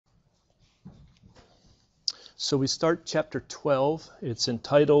So we start chapter 12. It's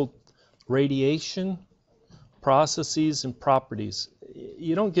entitled Radiation, Processes, and Properties.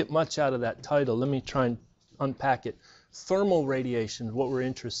 You don't get much out of that title. Let me try and unpack it. Thermal radiation is what we're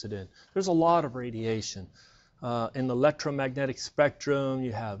interested in. There's a lot of radiation. In the electromagnetic spectrum,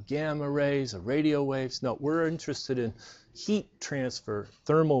 you have gamma rays or radio waves. No, we're interested in heat transfer,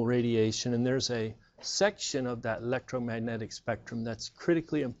 thermal radiation, and there's a section of that electromagnetic spectrum that's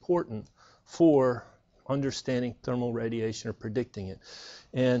critically important for understanding thermal radiation or predicting it.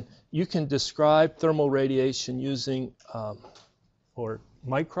 And you can describe thermal radiation using, or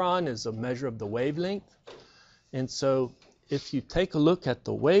micron is a measure of the wavelength. And so if you take a look at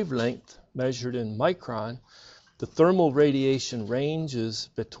the wavelength measured in micron, the thermal radiation ranges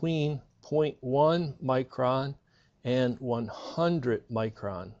between 0.1 micron and 100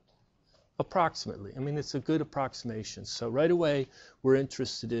 micron, approximately. I mean, it's a good approximation. So right away, we're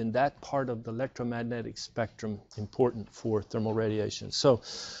interested in that part of the electromagnetic spectrum important for thermal radiation. So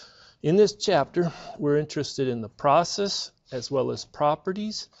in this chapter, we're interested in the process as well as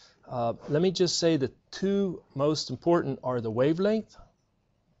properties. Let me just say the two most important are the wavelength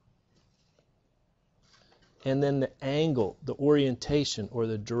and then the angle, the orientation or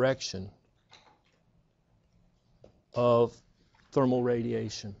the direction of thermal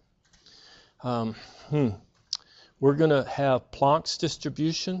radiation. We're going to have Planck's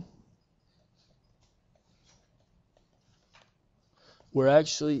distribution.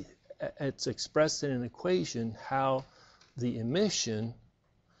 It's expressed in an equation how the emission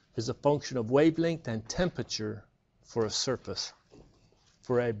is a function of wavelength and temperature for a surface,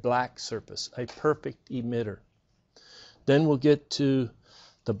 for a black surface, a perfect emitter. Then we'll get to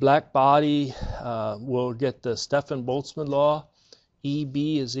the black body. We'll get the Stefan-Boltzmann law. EB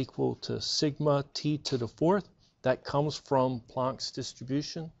is equal to sigma t to the fourth. That comes from Planck's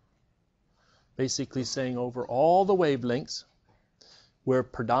distribution, basically saying over all the wavelengths, where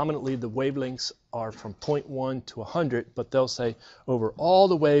predominantly the wavelengths are from 0.1 to 100, but they'll say over all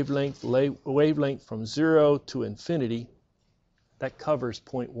the wavelength from 0 to infinity, that covers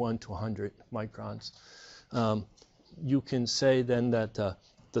 0.1 to 100 microns. You can say then that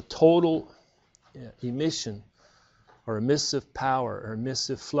the total emission or emissive power or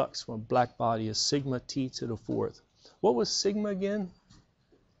emissive flux from a black body is sigma t to the fourth. What was sigma again?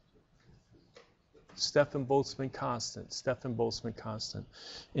 Stefan-Boltzmann constant.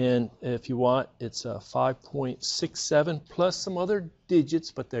 And if you want, it's 5.67 plus some other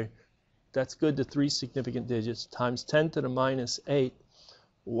digits, but that's good to 3 significant digits, times 10 to the minus 8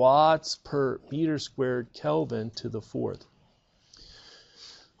 watts per meter squared Kelvin to the fourth.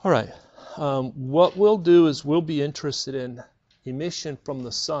 All right. What we'll do is we'll be interested in emission from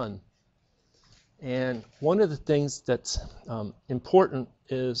the sun. And one of the things that's important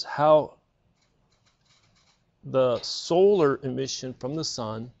is how the solar emission from the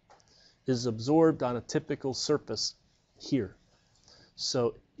sun is absorbed on a typical surface here.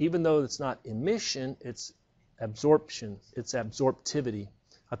 So even though it's not emission, it's absorption, it's absorptivity.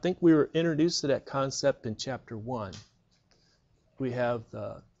 I think we were introduced to that concept in chapter 1. We have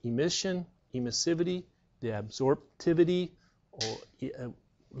the emission, emissivity, the absorptivity, or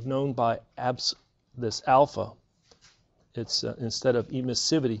known by this alpha. It's instead of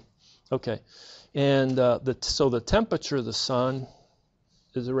emissivity. Okay, and so the temperature of the sun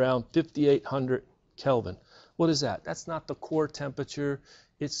is around 5,800 Kelvin. What is that? That's not the core temperature.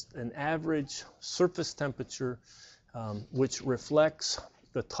 It's an average surface temperature which reflects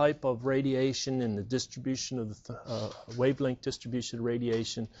the type of radiation and the distribution of the wavelength distribution of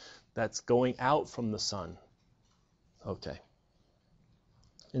radiation that's going out from the sun. Okay.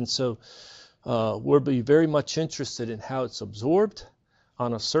 And so we'll be very much interested in how it's absorbed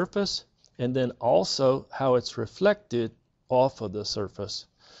on a surface and then also how it's reflected off of the surface.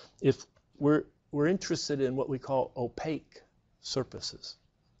 If we're interested in what we call opaque surfaces.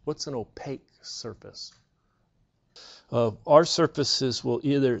 What's an opaque surface? Our surfaces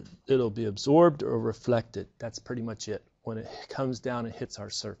it'll be absorbed or reflected. That's pretty much it when it comes down and hits our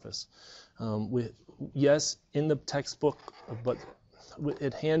surface. Yes, in the textbook, but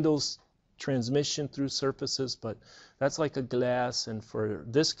it handles transmission through surfaces, but that's like a glass, and for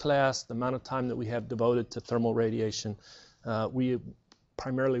this class, the amount of time that we have devoted to thermal radiation, we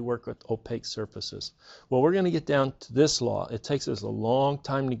primarily work with opaque surfaces. Well, we're going to get down to this law. It takes us a long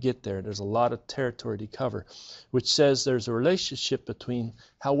time to get there. There's a lot of territory to cover, which says there's a relationship between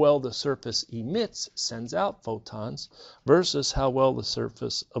how well the surface emits, sends out photons, versus how well the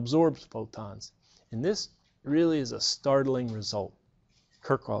surface absorbs photons. And this really is a startling result,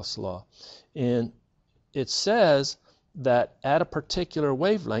 Kirchhoff's law. And it says that at a particular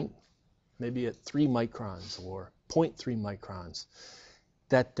wavelength, maybe at 3 microns or 0.3 microns,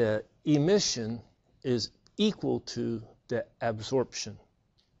 that the emission is equal to the absorption.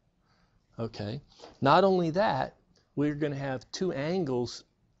 Okay. Not only that, we're going to have 2 angles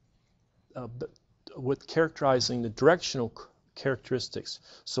with characterizing the directional characteristics.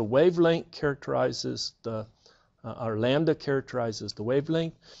 So wavelength characterizes our lambda characterizes the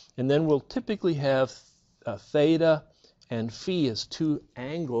wavelength, and then we'll typically have theta and phi as 2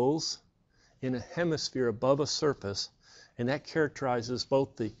 angles in a hemisphere above a surface, and that characterizes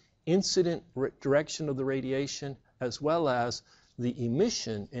both the incident direction of the radiation as well as the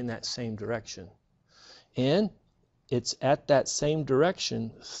emission in that same direction. And it's at that same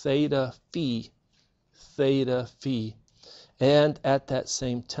direction, theta phi, and at that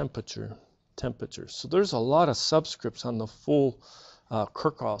same temperature. So there's a lot of subscripts on the full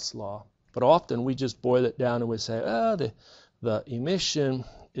Kirchhoff's law, but often we just boil it down and we say, the emission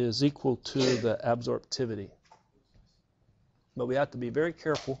is equal to the absorptivity. But we have to be very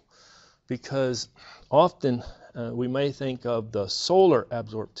careful, because often we may think of the solar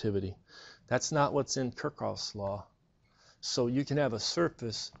absorptivity. That's not what's in Kirchhoff's law. So you can have a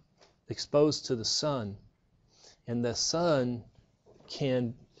surface exposed to the sun, and the sun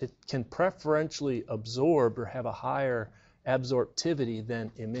can preferentially absorb or have a higher absorptivity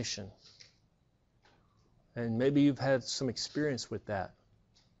than emission. And maybe you've had some experience with that.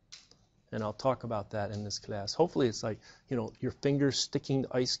 And I'll talk about that in this class. Hopefully it's like, your fingers sticking to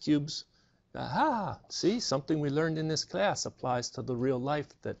ice cubes. Aha! See, something we learned in this class applies to the real life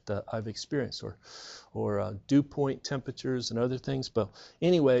that I've experienced, or dew point temperatures and other things. But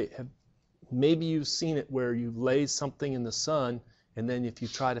anyway, maybe you've seen it where you've laid something in the sun, and then if you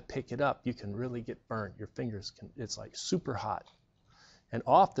try to pick it up, you can really get burnt. Your fingers it's like super hot. And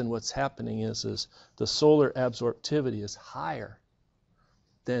often what's happening is the solar absorptivity is higher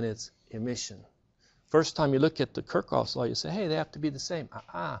than its emission. First time you look at the Kirchhoff's law, you say, hey, they have to be the same.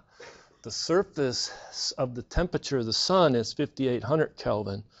 The surface of the temperature of the sun is 5,800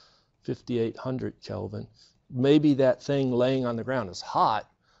 Kelvin. Maybe that thing laying on the ground is hot,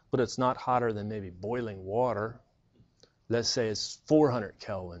 but it's not hotter than maybe boiling water. Let's say it's 400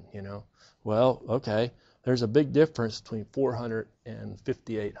 Kelvin, Well, okay, there's a big difference between 400 and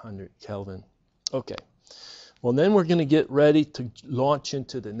 5,800 Kelvin. Okay. Well, then we're going to get ready to launch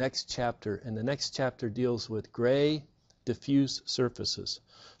into the next chapter, and the next chapter deals with gray diffuse surfaces.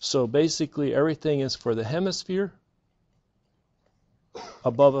 So basically everything is for the hemisphere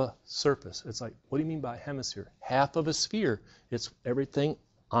above a surface. It's like, what do you mean by hemisphere? Half of a sphere. It's everything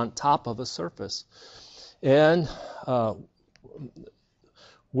on top of a surface. And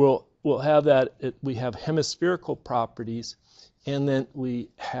we'll have that. We have hemispherical properties, and then we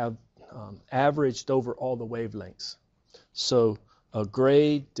have averaged over all the wavelengths. So a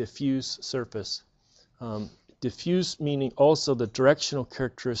gray diffuse surface. Diffuse meaning also the directional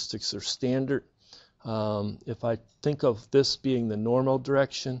characteristics are standard. If I think of this being the normal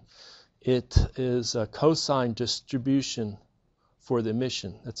direction, it is a cosine distribution for the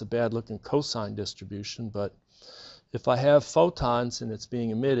emission. That's a bad looking cosine distribution, but if I have photons and it's being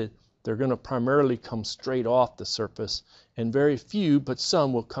emitted, they're going to primarily come straight off the surface, and very few, but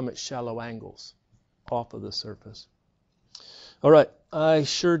some, will come at shallow angles off of the surface. All right, I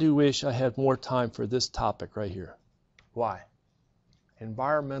sure do wish I had more time for this topic right here. Why?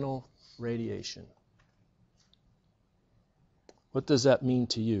 Environmental radiation. What does that mean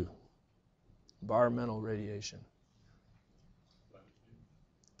to you? Environmental radiation.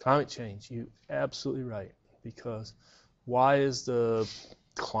 Climate change. You're absolutely right. Because why is the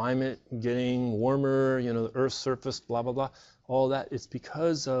climate getting warmer, the Earth's surface, blah, blah, blah, all that? It's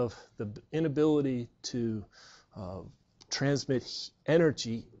because of the inability to transmit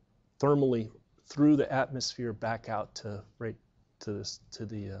energy thermally through the atmosphere back out to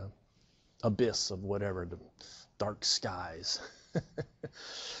the abyss of whatever, the dark skies.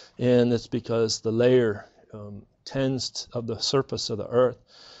 And it's because the layer of the surface of the Earth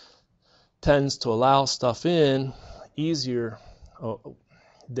tends to allow stuff in easier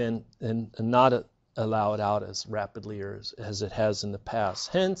than and not allow it out as rapidly or as it has in the past.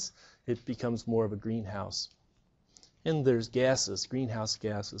 Hence, it becomes more of a greenhouse. And there's gases, greenhouse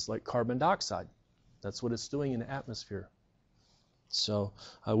gases like carbon dioxide. That's what it's doing in the atmosphere. So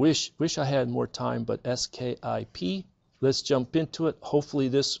I wish I had more time, but SKIP, let's jump into it. Hopefully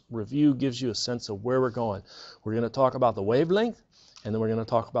this review gives you a sense of where we're going. We're going to talk about the wavelength, and then we're going to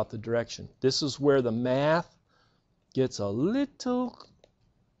talk about the direction. This is where the math gets a little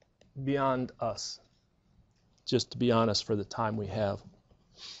beyond us, just to be honest, for the time we have.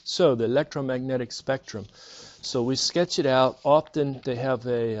 So the electromagnetic spectrum. So we sketch it out. Often they have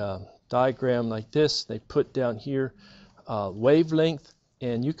a diagram like this. They put down here wavelength,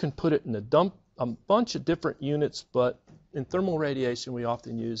 and you can put it in a bunch of different units, but in thermal radiation we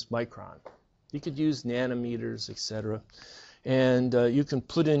often use micron. You could use nanometers, etc. And you can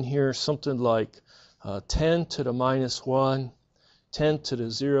put in here something like 10 to the minus 1, 10 to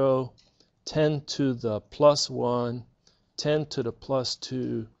the 0, 10 to the plus 1, 10 to the plus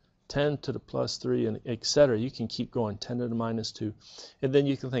 2, 10 to the plus 3, and etc. You can keep going, 10 to the minus 2. And then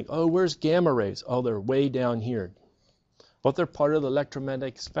you can think, oh, where's gamma rays? Oh, they're way down here. But they're part of the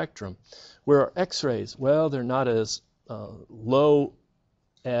electromagnetic spectrum. Where are X-rays? Well, they're not as low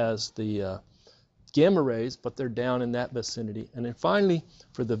as the gamma rays, but they're down in that vicinity. And then finally,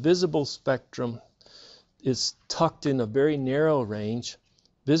 for the visible spectrum, it's tucked in a very narrow range.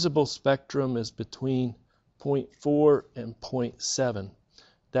 Visible spectrum is between 0.4 and 0.7.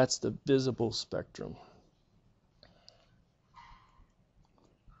 That's the visible spectrum.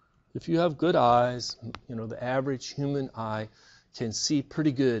 If you have good eyes, you know, the average human eye can see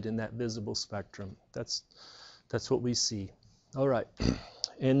pretty good in that visible spectrum. That's what we see. All right.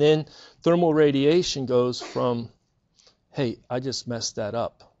 And then thermal radiation goes from, hey, I just messed that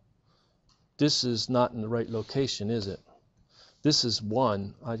up. This is not in the right location, is it? This is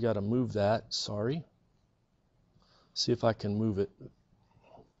 1. I got to move that. Sorry. See if I can move it.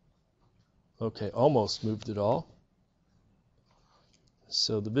 Okay, almost moved it all.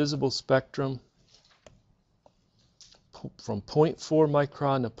 So the visible spectrum from 0.4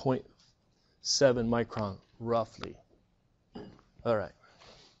 micron to 0.7 micron, roughly. All right.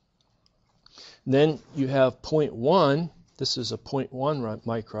 Then you have 0.1. This is a 0.1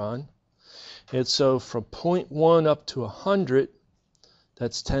 micron. And so from 0.1 up to 100,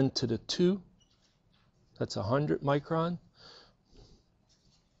 that's 10 to the 2. That's 100 micron.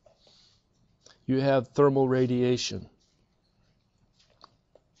 You have thermal radiation.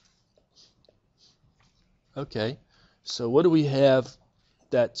 Okay, so what do we have?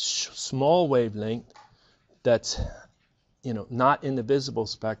 That small wavelength that's, you know, not in the visible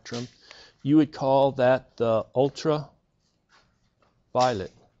spectrum. You would call that the ultraviolet,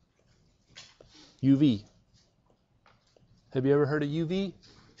 UV. Have you ever heard of UV?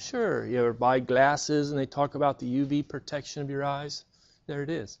 Sure. You ever buy glasses and they talk about the UV protection of your eyes? There it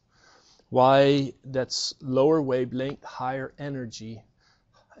is. Why? That's lower wavelength, higher energy,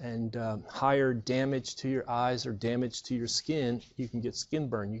 and higher damage to your eyes or damage to your skin. You can get skin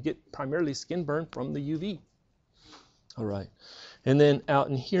burn. You get primarily skin burn from the UV. All right. And then out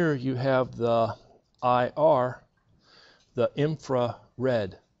in here you have the IR, the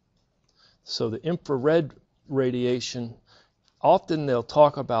infrared. So the infrared radiation, often they'll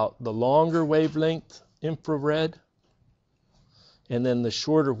talk about the longer wavelength infrared and then the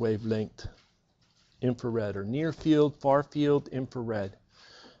shorter wavelength infrared, or near field, far field infrared.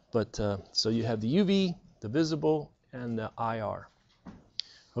 But so you have the UV, the visible, and the IR.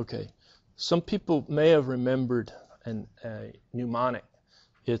 Okay, some people may have remembered a mnemonic.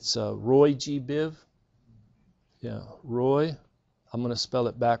 It's Roy G. Biv. Yeah, Roy. I'm going to spell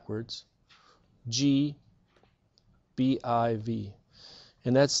it backwards. G. B-I-V.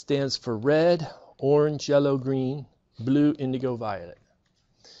 And that stands for red, orange, yellow, green, blue, indigo, violet.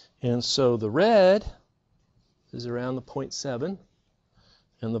 And so the red is around the 0.7,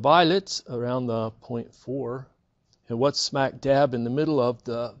 and the violet's around the 0.4. And what's smack dab in the middle of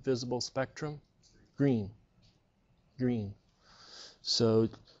the visible spectrum? Green. Green. So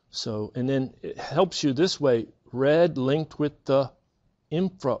and then it helps you this way. Red linked with the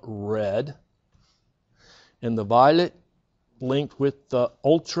infrared, and the violet linked with the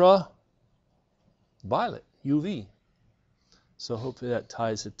ultraviolet, UV. So hopefully that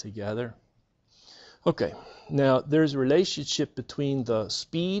ties it together. Okay, now there's a relationship between the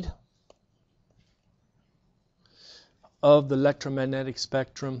speed of the electromagnetic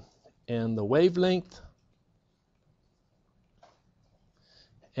spectrum and the wavelength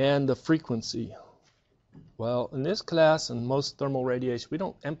and the frequency. Well, in this class and most thermal radiation, we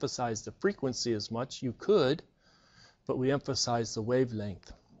don't emphasize the frequency as much. You could, but we emphasize the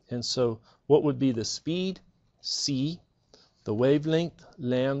wavelength. And so what would be the speed? C. The wavelength,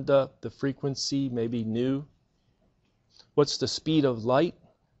 lambda, the frequency, maybe nu. What's the speed of light?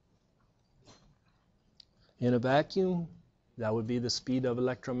 In a vacuum, that would be the speed of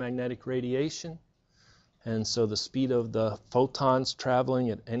electromagnetic radiation. And so the speed of the photons traveling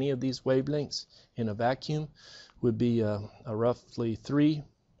at any of these wavelengths in a vacuum would be a roughly 3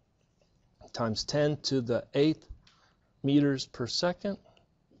 times 10 to the 8th meters per second.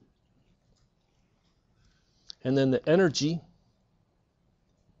 And then the energy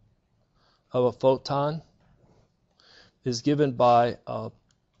of a photon is given by a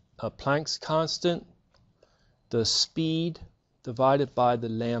Planck's constant, the speed divided by the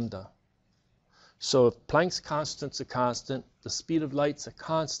lambda. So if Planck's constant's a constant, the speed of light's a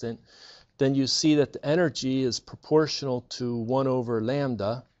constant, then you see that the energy is proportional to 1 over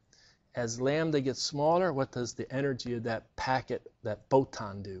lambda. As lambda gets smaller, what does the energy of that packet, that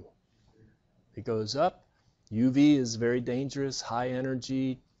photon, do? It goes up. UV is very dangerous, high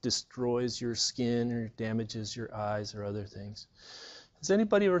energy, destroys your skin or damages your eyes or other things. Has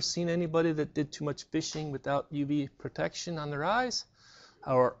anybody ever seen anybody that did too much fishing without UV protection on their eyes?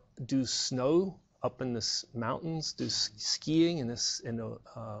 Or do snow up in the mountains, do skiing in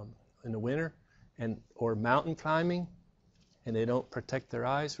the winter, or mountain climbing, and they don't protect their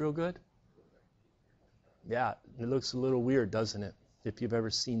eyes real good? Yeah, it looks a little weird, doesn't it, if you've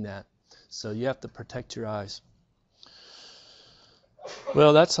ever seen that. So you have to protect your eyes.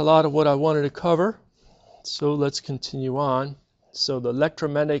 Well, that's a lot of what I wanted to cover. So let's continue on. So the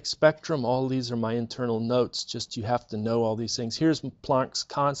electromagnetic spectrum, all these are my internal notes, just you have to know all these things. Here's Planck's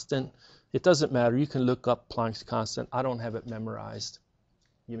constant. It doesn't matter. You can look up Planck's constant. I don't have it memorized.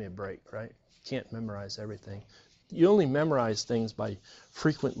 Give me a break, right? You can't memorize everything. You only memorize things by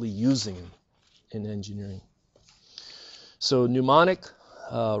frequently using them in engineering. So mnemonic,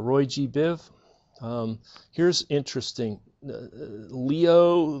 Roy G. Biv. Here's interesting.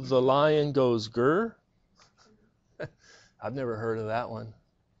 Leo the lion goes grr. I've never heard of that one.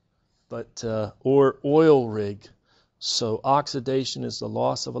 But or oil rig. So oxidation is the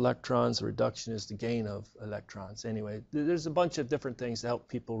loss of electrons, reduction is the gain of electrons. Anyway, there's a bunch of different things to help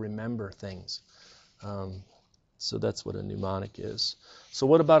people remember things. So that's what a mnemonic is. So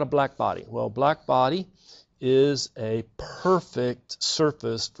what about a black body? Well, black body is a perfect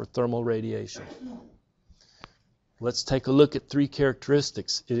surface for thermal radiation. Let's take a look at 3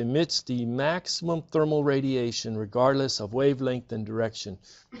 characteristics. It emits the maximum thermal radiation regardless of wavelength and direction.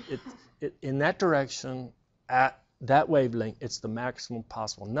 In that direction, at that wavelength, it's the maximum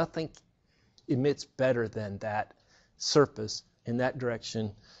possible. Nothing emits better than that surface in that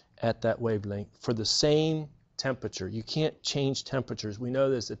direction at that wavelength for the same temperature. You can't change temperatures. We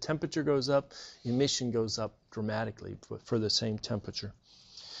know this. The temperature goes up, emission goes up dramatically for the same temperature.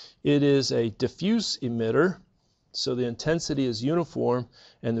 It is a diffuse emitter, so the intensity is uniform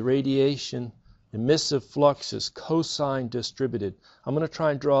and the radiation emissive flux is cosine distributed. I'm going to try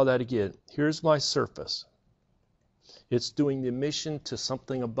and draw that again. Here's my surface. It's doing the emission to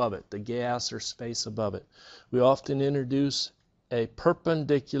something above it, the gas or space above it. We often introduce a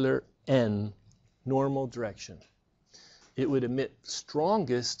perpendicular N normal direction. It would emit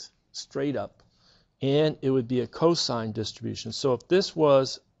strongest straight up, and it would be a cosine distribution. So if this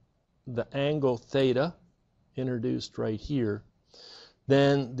was the angle theta introduced right here,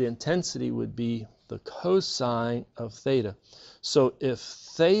 then the intensity would be the cosine of theta. So if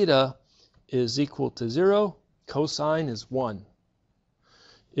theta is equal to 0, cosine is 1.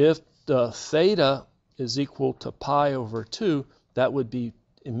 If the theta is equal to pi over 2, that would be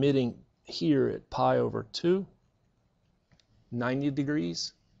emitting here at pi over 2, 90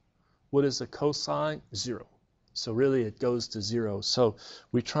 degrees. What is the cosine? 0. So really it goes to 0. So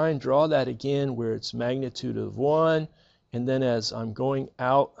we try and draw that again where it's magnitude of 1, and then as I'm going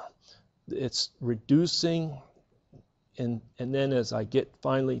out, it's reducing, and then as I get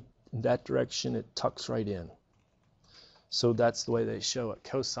finally in that direction, it tucks right in. So that's the way they show it,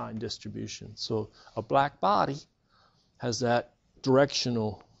 cosine distribution. So a black body has that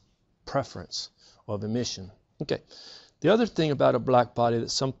directional preference of emission. Okay. The other thing about a black body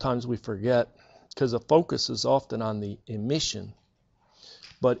that sometimes we forget, because the focus is often on the emission,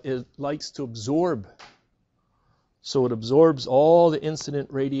 but it likes to absorb. So it absorbs all the incident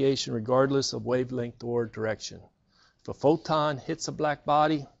radiation regardless of wavelength or direction. If a photon hits a black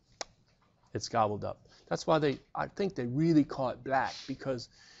body, it's gobbled up. That's why I think they really call it black, because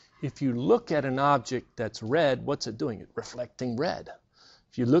if you look at an object that's red, what's it doing? It's reflecting red.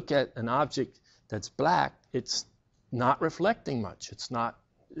 If you look at an object that's black, it's not reflecting much. It's not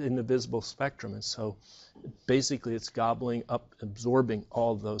in the visible spectrum, and so basically it's gobbling up, absorbing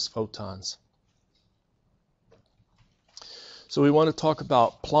all those photons. So we want to talk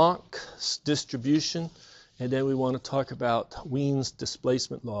about Planck's distribution, and then we want to talk about Wien's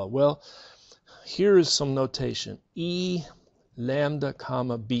displacement law. Well, here is some notation. E lambda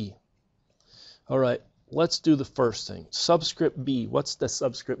comma B. All right, let's do the first thing. Subscript B. What's the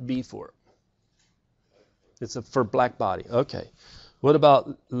subscript B for? It's for black body. Okay. What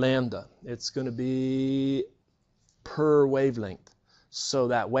about lambda? It's going to be per wavelength. So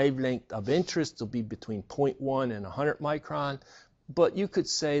that wavelength of interest will be between 0.1 and 100 micron, but you could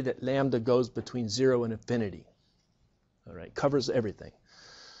say that lambda goes between 0 and infinity. All right, covers everything.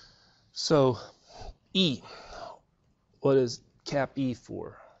 So E, what is cap E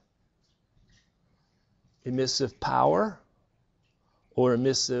for? Emissive power or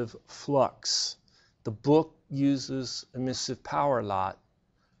emissive flux? The book uses emissive power a lot,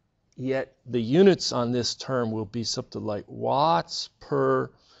 yet the units on this term will be something like watts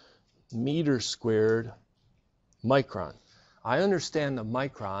per meter squared micron. I understand the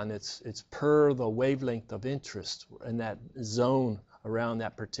micron, it's per the wavelength of interest in that zone around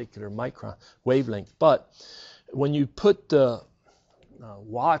that particular micron wavelength. But when you put the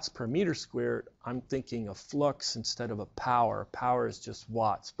watts per meter squared, I'm thinking of flux instead of a power. Power is just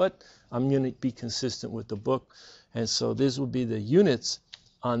watts, but I'm going to be consistent with the book, and so these would be the units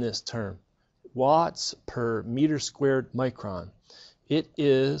on this term. Watts per meter squared micron. It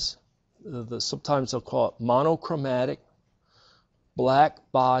is, sometimes they'll call it monochromatic, black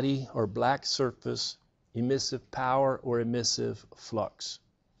body or black surface, emissive power or emissive flux.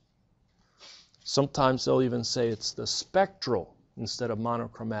 Sometimes they'll even say it's the spectral instead of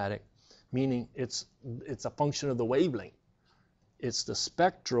monochromatic, meaning it's a function of the wavelength. It's the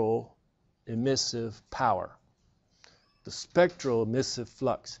spectral emissive power, the spectral emissive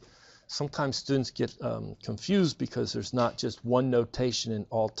flux. Sometimes students get confused because there's not just one notation in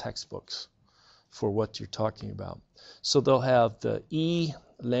all textbooks for what you're talking about. So they'll have the E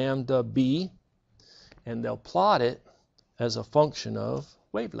lambda B, and they'll plot it as a function of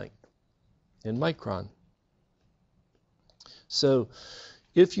wavelength in micron. So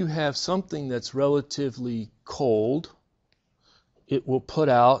if you have something that's relatively cold, it will put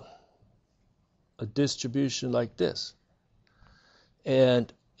out a distribution like this.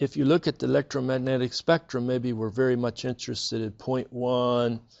 And if you look at the electromagnetic spectrum, maybe we're very much interested in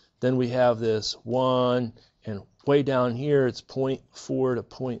 0.1, then we have this 1, and way down here it's 0.4 to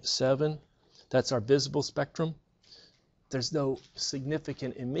 0.7. That's our visible spectrum. There's no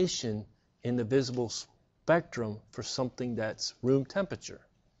significant emission in the visible spectrum for something that's room temperature.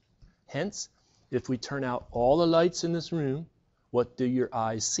 Hence, if we turn out all the lights in this room, what do your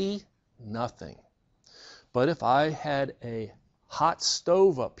eyes see? Nothing. But if I had a hot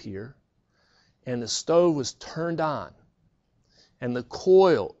stove up here, and the stove was turned on, and the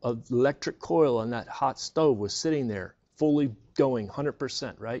coil of the electric coil on that hot stove was sitting there fully going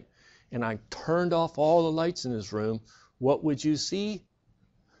 100%, right? And I turned off all the lights in this room, what would you see?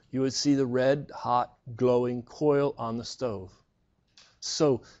 You would see the red hot glowing coil on the stove.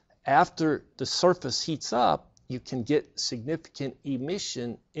 So after the surface heats up, you can get significant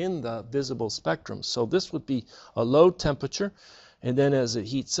emission in the visible spectrum. So this would be a low temperature, and then as it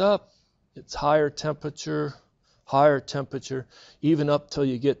heats up, it's higher temperature, even up till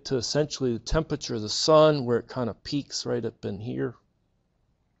you get to essentially the temperature of the sun, where it kind of peaks right up in here,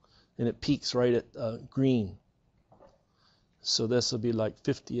 and it peaks right at green. So this will be like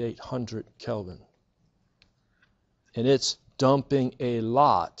 5,800 Kelvin. And it's dumping a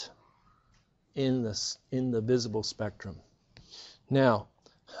lot in the visible spectrum. Now,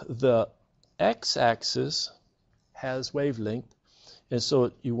 the x-axis has wavelength, and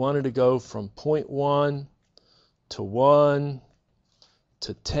so you wanted to go from 0.1 to 1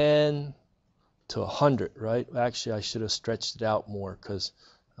 to 10 to 100, right? Actually, I should have stretched it out more, because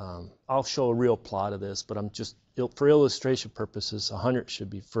I'll show a real plot of this, but I'm just, for illustration purposes, 100 should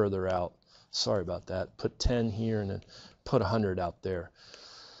be further out. Sorry about that. Put 10 here and then put 100 out there.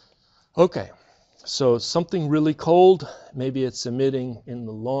 Okay, so something really cold, maybe it's emitting in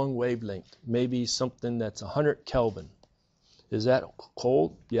the long wavelength. Maybe something that's 100 Kelvin. Is that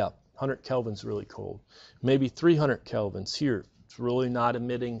cold? Yeah, 100 Kelvin's really cold. Maybe 300 Kelvin's here. It's really not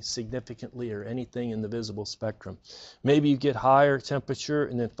emitting significantly or anything in the visible spectrum. Maybe you get higher temperature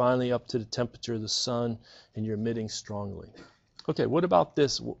and then finally up to the temperature of the sun and you're emitting strongly. Okay, what about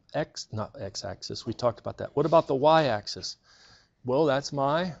this not x-axis? We talked about that. What about the y-axis? Well, that's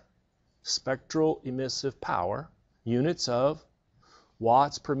my spectral emissive power, units of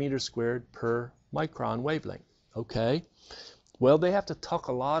watts per meter squared per micron wavelength. Okay, well, they have to tuck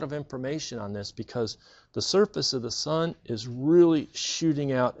a lot of information on this because the surface of the sun is really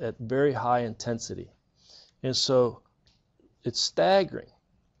shooting out at very high intensity. And so it's staggering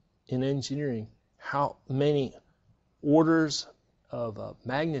in engineering how many orders of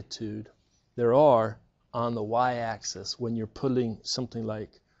magnitude there are on the y-axis when you're putting something like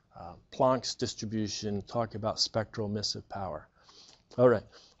Planck's distribution, talking about spectral emissive power. All right,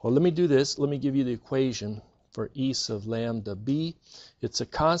 well, let me do this. Let me give you the equation for E sub lambda B. It's a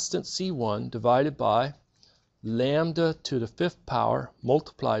constant C1 divided by lambda to the 5th power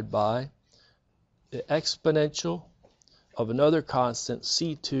multiplied by the exponential of another constant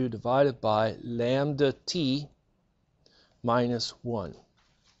C2 divided by lambda t minus 1.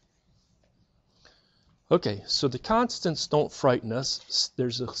 Okay, so the constants don't frighten us.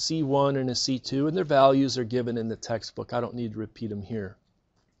 There's a C1 and a C2, and their values are given in the textbook. I don't need to repeat them here.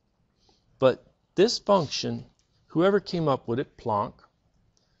 But this function, whoever came up with it, Planck,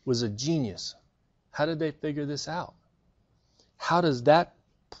 was a genius. How did they figure this out? How does that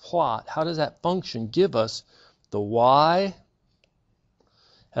plot, how does that function give us the y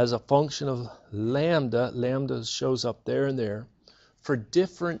as a function of lambda? Lambda shows up there and there for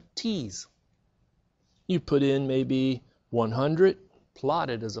different t's. You put in maybe 100, plot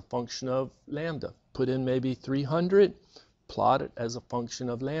it as a function of lambda. Put in maybe 300, plot it as a function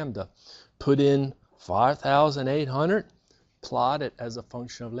of lambda. Put in 5,800, plot it as a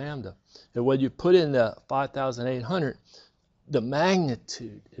function of lambda. And when you put in the 5,800, the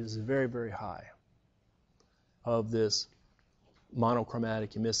magnitude is very, very high of this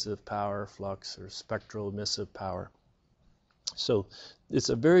monochromatic emissive power flux or spectral emissive power. So it's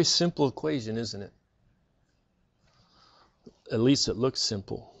a very simple equation, isn't it? At least it looks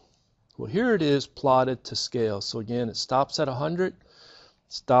simple. Well, here it is plotted to scale. So again, it stops at 100,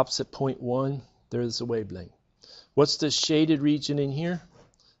 stops at 0.1. There's the wavelength. What's the shaded region in here?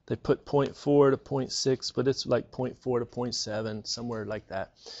 They put 0.4 to 0.6, but it's like 0.4 to 0.7, somewhere like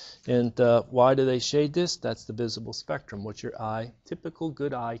that. And why do they shade this? That's the visible spectrum, what your eye, typical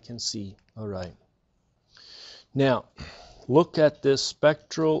good eye, can see. All right. Now, look at this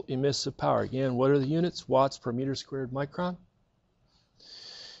spectral emissive power. Again, what are the units? Watts per meter squared micron.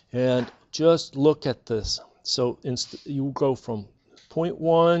 And just look at this. So you go from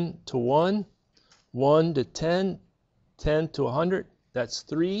 0.1 to 1, 1 to 10, 10 to 100. That's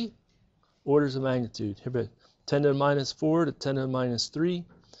 3 orders of magnitude. Here, 10 to the minus 4 to 10 to the minus 3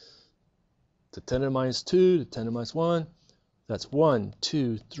 to 10 to the minus 2 to 10 to the minus 1. That's 1,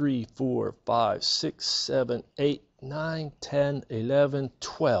 2, 3, 4, 5, 6, 7, 8, 9, 10, 11,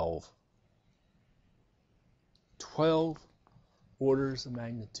 12. 12 orders of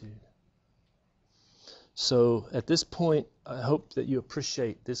magnitude. So at this point, I hope that you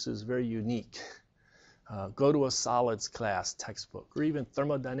appreciate this is very unique. Go to a solids class textbook, or even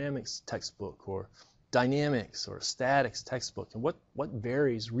thermodynamics textbook, or dynamics or statics textbook, and what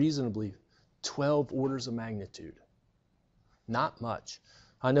varies reasonably 12 orders of magnitude? Not much.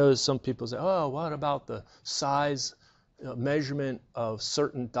 I know some people say, oh, what about the size measurement of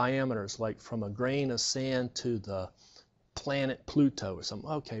certain diameters, like from a grain of sand to the planet Pluto or something?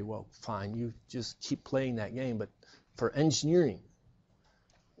 Okay, well, fine, you just keep playing that game. But for engineering,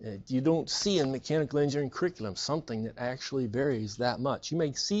 you don't see in mechanical engineering curriculum something that actually varies that much. You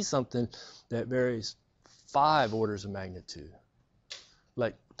may see something that varies 5 orders of magnitude.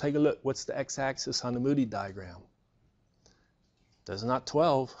 Like, take a look, what's the x-axis on the Moody diagram? That's not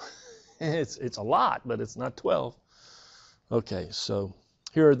 12. It's a lot, but it's not 12. Okay, so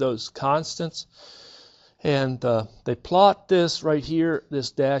here are those constants. And they plot this right here,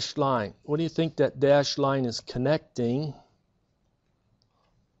 this dashed line. What do you think that dashed line is connecting?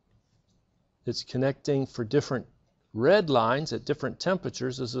 It's connecting for different red lines at different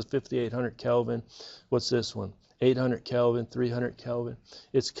temperatures. This is 5800 Kelvin. What's this one? 800 Kelvin, 300 Kelvin.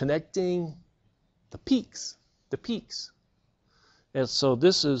 It's connecting the peaks, And so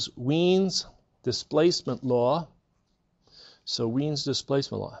this is Wien's displacement law. So Wien's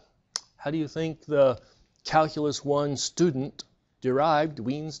displacement law. How do you think the Calculus 1 student derived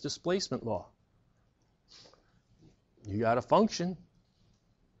Wien's displacement law? You got a function.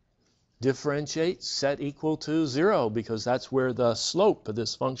 Differentiate, set equal to 0, because that's where the slope of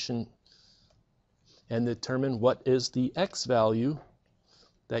this function, and determine what is the x value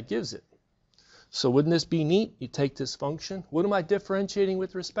that gives it. So wouldn't this be neat? You take this function. What am I differentiating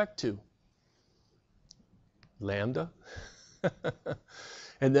with respect to? Lambda.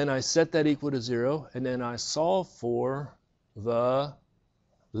 And then I set that equal to 0, and then I solve for the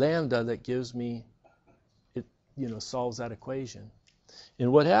lambda that gives me, it solves that equation.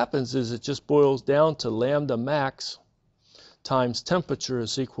 And what happens is it just boils down to lambda max times temperature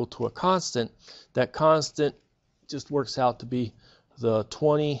is equal to a constant. That constant just works out to be the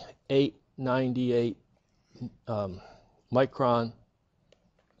 2898 micron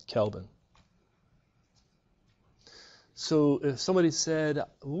Kelvin. So if somebody said,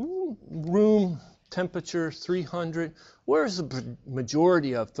 room temperature 300, where's the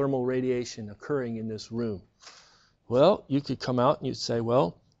majority of thermal radiation occurring in this room? Well, you could come out and you'd say,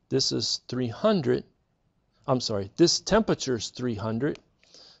 well, this is 300. This temperature is 300.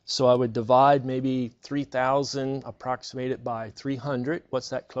 So I would divide maybe 3,000, approximate it by 300. What's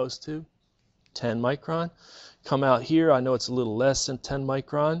that close to? 10 micron. Come out here, I know it's a little less than 10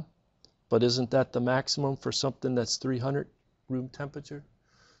 micron, but isn't that the maximum for something that's 300 room temperature?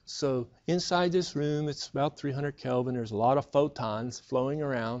 So inside this room, it's about 300 Kelvin. There's a lot of photons flowing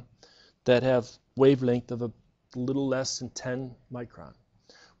around that have wavelength of a little less than 10 micron.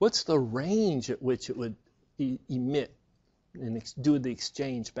 What's the range at which it would emit and do the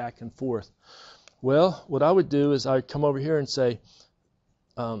exchange back and forth? Well, what I would do is I'd come over here and say,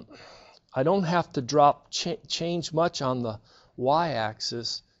 I don't have to change much on the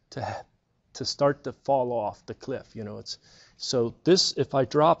y-axis to start to fall off the cliff. You know, so this, if I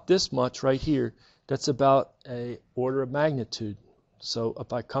drop this much right here, that's about a order of magnitude. So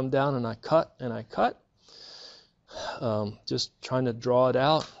if I come down and I cut, just trying to draw it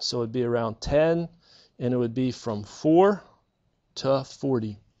out, so it'd be around 10, and it would be from 4 to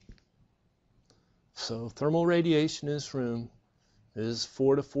 40. So thermal radiation in this room is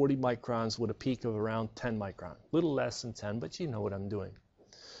 4 to 40 microns with a peak of around 10 micron. A little less than 10, but you know what I'm doing.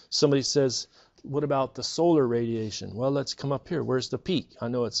 Somebody says, what about the solar radiation? Well, let's come up here. Where's the peak? I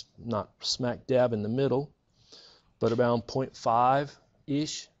know it's not smack dab in the middle, but around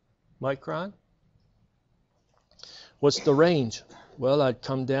 0.5-ish micron. What's the range? Well, I'd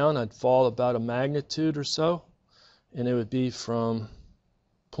come down, I'd fall about a magnitude or so, and it would be from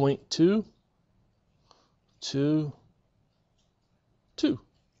 0.2 to 2.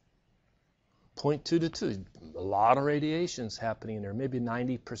 0.2 to 2. A lot of radiation's happening there, maybe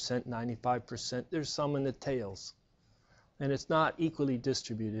 90%, 95%. There's some in the tails. And it's not equally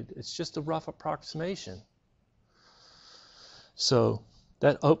distributed. It's just a rough approximation. So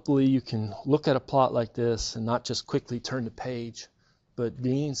that hopefully you can look at a plot like this and not just quickly turn the page, but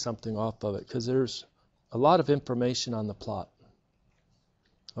glean something off of it, because there's a lot of information on the plot.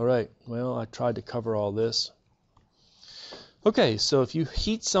 All right, well, I tried to cover all this. Okay, so if you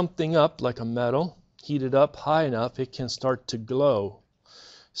heat something up like a metal, heat it up high enough, it can start to glow.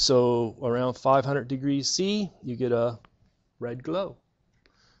 So around 500 degrees C, you get a red glow.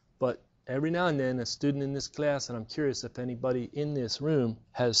 But every now and then, a student in this class, and I'm curious if anybody in this room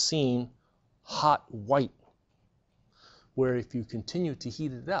has seen hot white, where if you continue to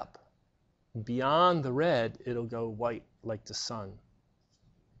heat it up, beyond the red, it'll go white like the sun.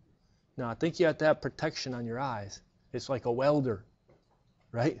 Now, I think you have to have protection on your eyes. It's like a welder,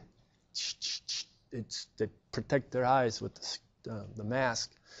 right? They protect their eyes with the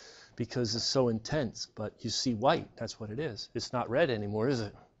mask because it's so intense. But you see white, that's what it is. It's not red anymore, is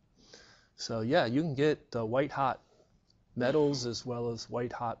it? So yeah, you can get white hot metals as well as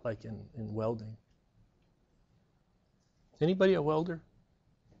white hot like in welding. Anybody a welder?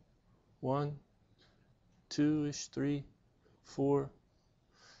 1, 2-ish, 3, 4.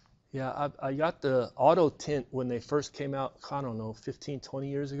 Yeah, I got the auto tint when they first came out, I don't know, 15, 20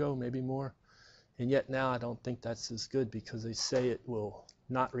 years ago, maybe more. And yet now I don't think that's as good because they say it will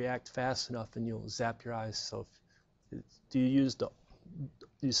not react fast enough and you'll zap your eyes. So do you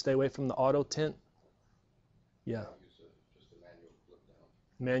stay away from the auto tint? Yeah. Just a manual flip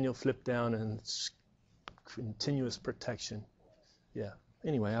down. Manual flip down and continuous protection. Yeah.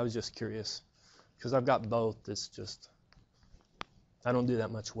 Anyway, I was just curious because I've got both. It's just, I don't do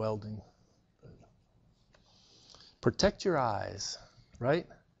that much welding. Protect your eyes, right?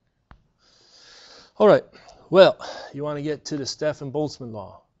 All right. Well, you want to get to the Stefan-Boltzmann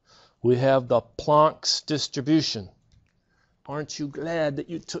law. We have the Planck's distribution. Aren't you glad that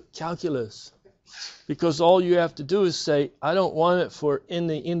you took calculus? Because all you have to do is say, I don't want it for in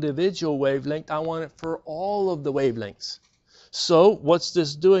the individual wavelength, I want it for all of the wavelengths. So what's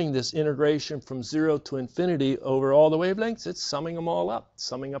this doing, this integration from 0 to infinity over all the wavelengths? It's summing them all up,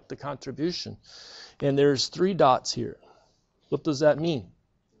 summing up the contribution. And there's 3 dots here. What does that mean?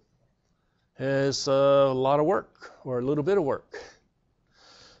 It's a lot of work, or a little bit of work.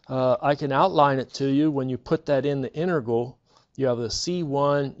 I can outline it to you. When you put that in the integral, you have the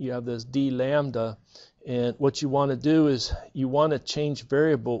C1, you have this d lambda, and what you want to do is you want to change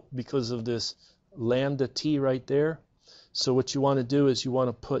variable because of this lambda t right there. So what you want to do is you want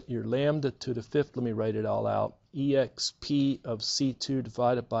to put your lambda to the 5th, let me write it all out, exp of C2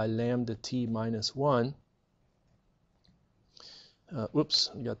 divided by lambda t minus 1.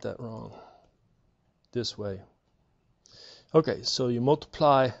 Whoops, I got that wrong. This way. Okay, so you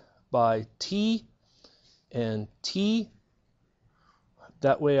multiply by t and t.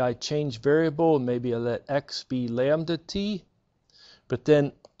 That way I change variable, and maybe I let x be lambda t. But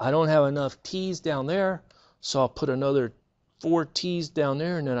then I don't have enough t's down there, so I'll put another 4 t's down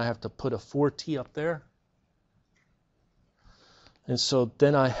there, and then I have to put a 4t up there. And so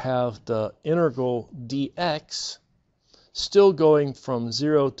then I have the integral dx still going from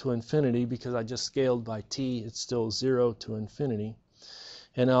 0 to infinity because I just scaled by t. It's still 0 to infinity.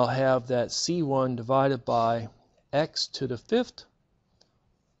 And I'll have that c1 divided by x to the 5th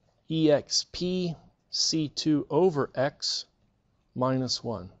exp C2 over x minus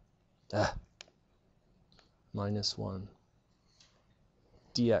 1. Minus 1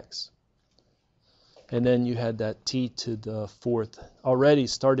 dx. And then you had that t to the fourth already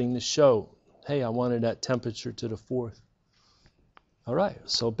starting to show, hey, I wanted that temperature to the fourth. All right,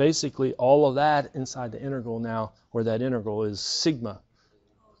 so basically all of that inside the integral now, or that integral, is sigma.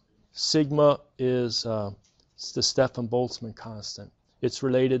 Sigma is it's the Stefan-Boltzmann constant. It's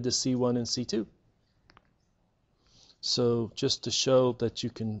related to C1 and C2. So just to show that you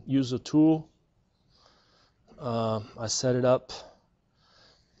can use a tool, I set it up.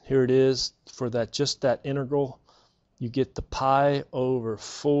 Here it is for that, just that integral. You get the pi over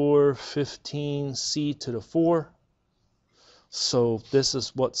 415 c to the 4. So this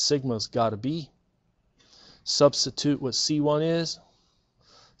is what sigma's got to be. Substitute what C1 is.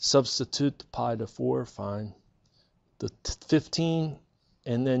 Substitute the pi to 4, fine. The 15,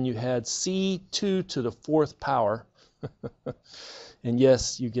 and then you had C2 to the 4th power. And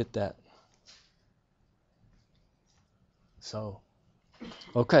yes, you get that. So,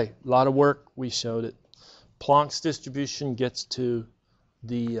 okay, a lot of work, we showed it. Planck's distribution gets to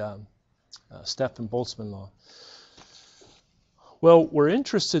the Stefan-Boltzmann law. Well, we're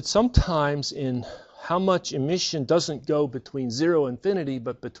interested sometimes in how much emission doesn't go between 0 and infinity,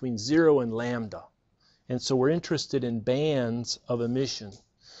 but between 0 and lambda. And so we're interested in bands of emission.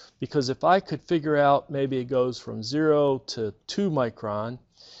 Because if I could figure out maybe it goes from 0 to 2 micron,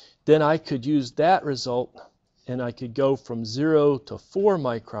 then I could use that result and I could go from 0 to 4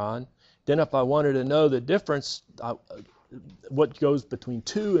 micron. Then if I wanted to know the difference, what goes between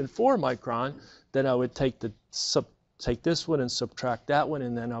 2 and 4 micron, then I would take this one and subtract that one,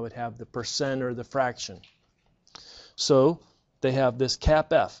 and then I would have the percent or the fraction. So they have this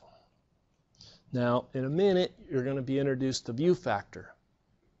cap F. Now, in a minute, you're going to be introduced to view factor.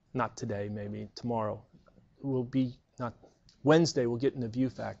 Not today, maybe tomorrow. Will be not Wednesday, we'll get into view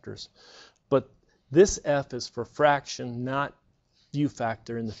factors. But this F is for fraction, not view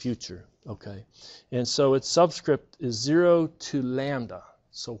factor in the future. Okay. And so its subscript is 0 to lambda.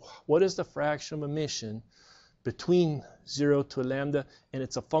 So what is the fraction of emission between 0 to lambda? And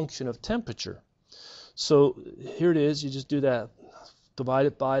it's a function of temperature. So here it is. You just do that. Divide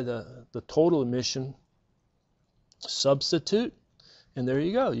it by the total emission. Substitute. And there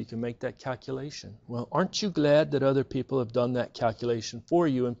you go. You can make that calculation. Well, aren't you glad that other people have done that calculation for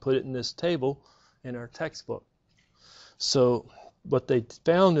you and put it in this table in our textbook? So what they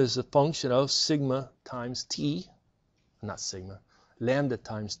found is a function of sigma times t, not sigma, lambda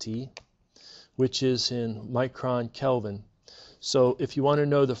times t, which is in micron Kelvin. So if you want to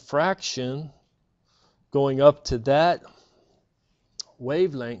know the fraction going up to that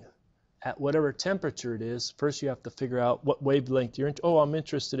wavelength at whatever temperature it is, first you have to figure out what wavelength you're in. Oh, I'm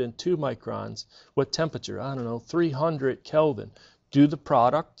interested in 2 microns. What temperature? I don't know, 300 Kelvin. Do the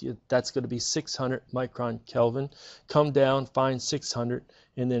product. That's going to be 600 micron Kelvin. Come down, find 600,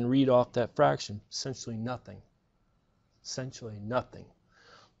 and then read off that fraction. Essentially nothing. Essentially nothing.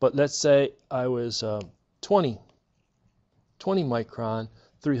 But let's say I was 20 micron,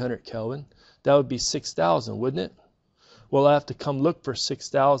 300 Kelvin. That would be 6,000, wouldn't it? Well, I have to come look for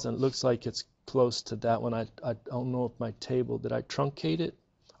 6,000. It looks like it's close to that one. I don't know if my table, did I truncate it?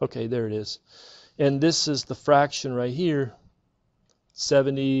 Okay, there it is. And this is the fraction right here,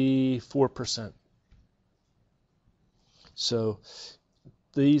 74%. So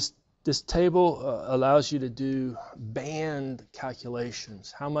this table allows you to do band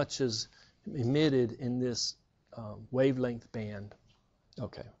calculations. How much is emitted in this wavelength band?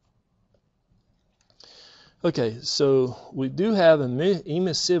 Okay. Okay, so we do have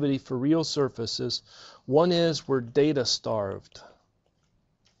emissivity for real surfaces. One is we're data starved.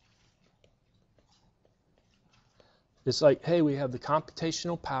 It's like, hey, we have the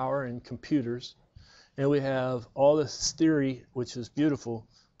computational power in computers, and we have all this theory, which is beautiful,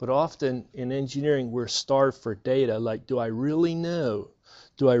 but often in engineering we're starved for data. Like, do I really know?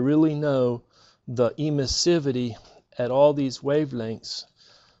 Do I really know the emissivity at all these wavelengths?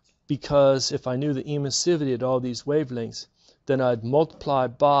 Because if I knew the emissivity at all these wavelengths, then I'd multiply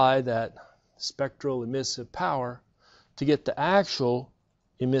by that spectral emissive power to get the actual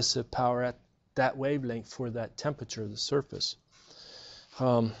emissive power at that wavelength for that temperature of the surface.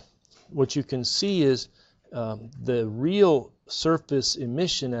 What you can see is the real surface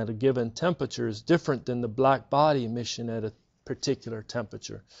emission at a given temperature is different than the black body emission at a particular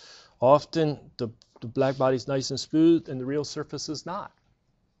temperature. Often the black body is nice and smooth and the real surface is not.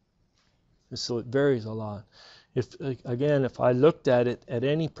 And so it varies a lot. If I looked at it at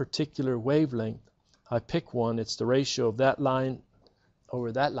any particular wavelength, I pick one, it's the ratio of that line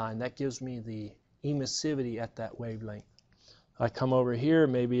over that line, that gives me the emissivity at that wavelength. I come over here,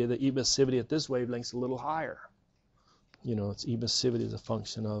 maybe the emissivity at this wavelength is a little higher. You know, its emissivity is a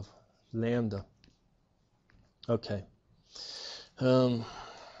function of lambda. Okay.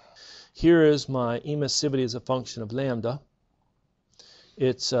 Here is my emissivity as a function of lambda.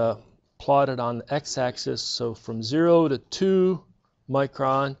 It's plotted on the x-axis, so from 0 to 2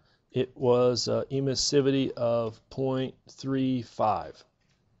 micron, it was emissivity of 0.35.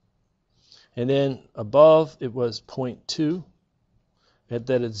 And then above, it was 0.2, and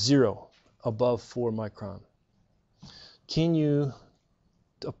then it's 0 above 4 micron. Can you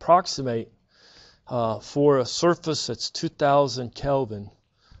approximate for a surface that's 2000 Kelvin,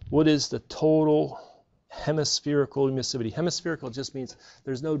 what is the total hemispherical emissivity? Hemispherical just means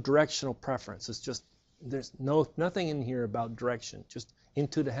there's no directional preference. It's just there's nothing in here about direction, just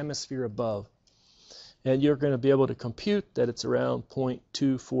into the hemisphere above. And you're going to be able to compute that it's around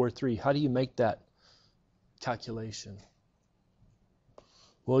 0.243. How do you make that calculation?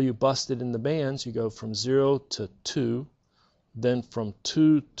 Well, you bust it in the bands. You go from 0 to 2, then from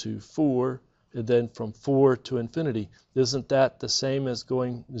 2 to 4, and then from 4 to infinity. Isn't that the same as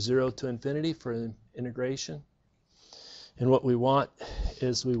going 0 to infinity for integration? And what we want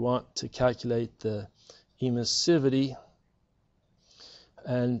is we want to calculate the emissivity,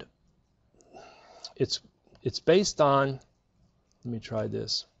 and it's based on, let me try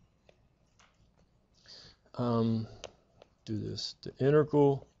this. Do this. The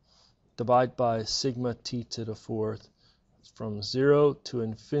integral divided by sigma t to the fourth from 0 to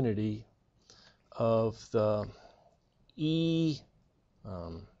infinity of the E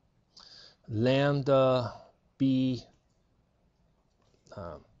lambda B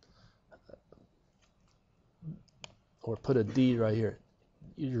or put a D right here.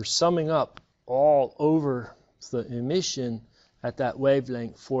 You're summing up all over the emission at that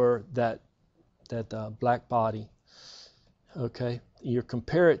wavelength for that black body. Okay, you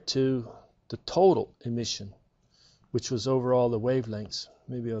compare it to the total emission, which was over all the wavelengths.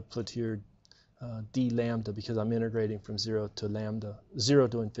 Maybe I'll put here d lambda because I'm integrating from 0 to lambda, 0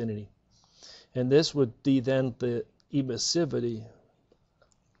 to infinity. And this would be then the emissivity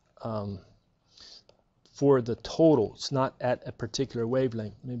for the total. It's not at a particular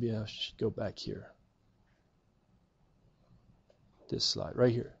wavelength. Maybe I should go back here. This slide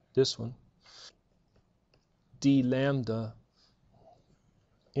right here, this one. D lambda,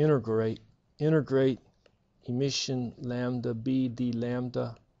 integrate emission lambda b d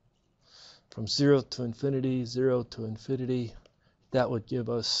lambda from 0 to infinity, 0 to infinity. That would give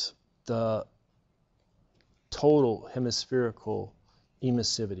us the total hemispherical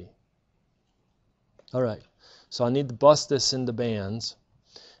emissivity. All right, so I need to bust this into bands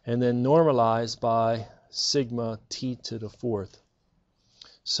and then normalize by sigma t to the fourth.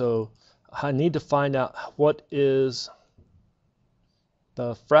 So I need to find out what is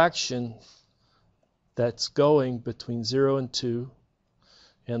the fraction that's going between 0 and 2,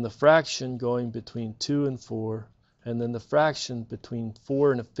 and the fraction going between 2 and 4, and then the fraction between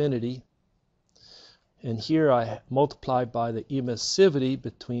 4 and infinity. And here I multiply by the emissivity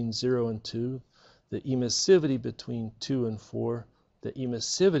between 0 and 2, the emissivity between 2 and 4, the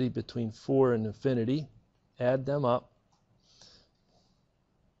emissivity between 4 and infinity, add them up.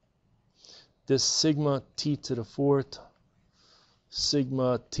 This sigma t to the fourth,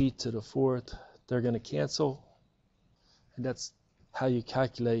 sigma t to the fourth, they're going to cancel. And that's how you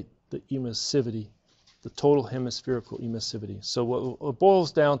calculate the emissivity, the total hemispherical emissivity. So what it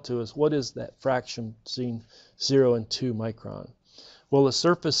boils down to is what is that fraction between 0 and 2 micron? Well, the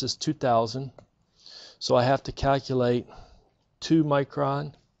surface is 2000, so I have to calculate 2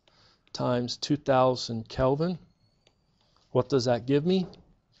 micron times 2000 Kelvin. What does that give me?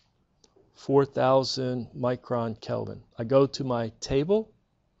 4,000 micron Kelvin. I go to my table,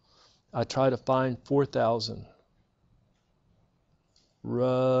 I try to find 4,000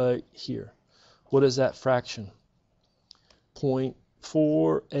 right here. What is that fraction?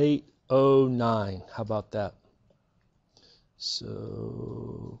 0.4809. How about that?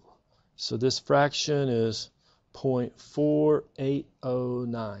 So this fraction is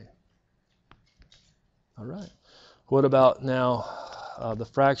 0.4809. All right. What about now the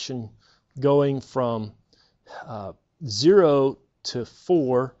fraction going from 0 to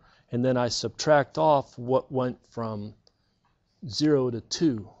 4, and then I subtract off what went from 0 to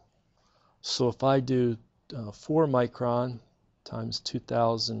 2. So if I do 4 micron times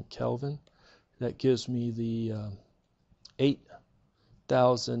 2000 Kelvin, that gives me the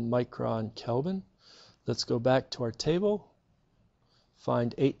 8,000 micron Kelvin. Let's go back to our table,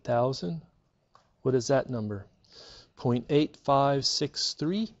 find 8,000. What is that number?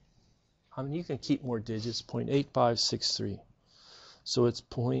 0.8563. I mean, you can keep more digits, 0.8563. So it's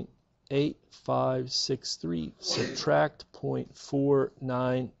 0.8563 subtract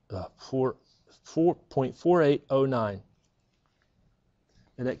 0.4809.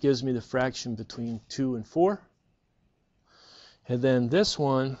 And that gives me the fraction between 2 and 4. And then this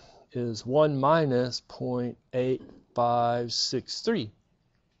one is 1 minus 0.8563.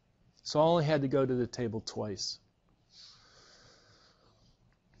 So I only had to go to the table twice.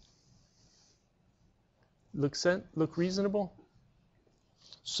 Look reasonable?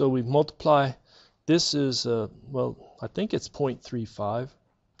 So we multiply, this is, well, I think it's 0.35.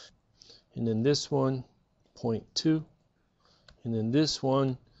 And then this one, 0.2. And then this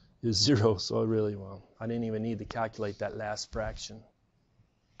one is 0. So I didn't even need to calculate that last fraction.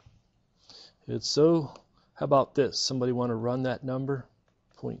 So, how about this? Somebody want to run that number?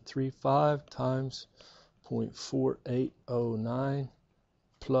 0.35 times 0.4809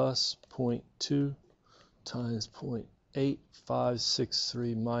 plus 0.2 times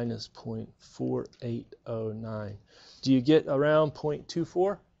 0.8563 minus 0.4809. Do you get around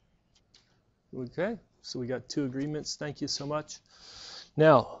 0.24? Okay, so we got two agreements. Thank you so much.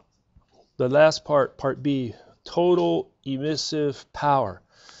 Now, the last part, part B, total emissive power.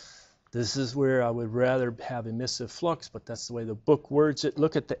 This is where I would rather have emissive flux, but that's the way the book words it.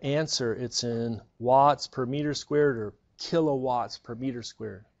 Look at the answer. It's in watts per meter squared or kilowatts per meter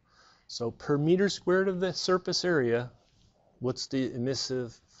squared. So per meter squared of the surface area, what's the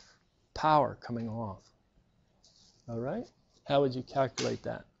emissive power coming off? All right? How would you calculate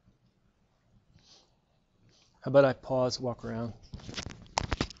that? How about I pause, walk around?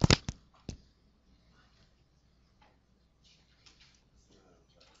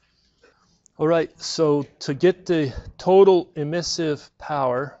 All right, so to get the total emissive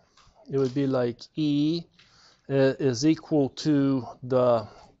power, it would be like E is equal to the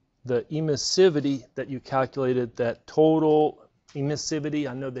emissivity that you calculated, that total emissivity.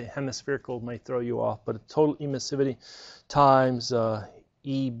 I know the hemispherical may throw you off, but a total emissivity times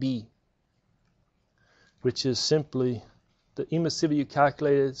EB, which is simply the emissivity you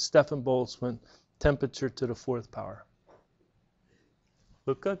calculated, Stefan-Boltzmann, temperature to the fourth power.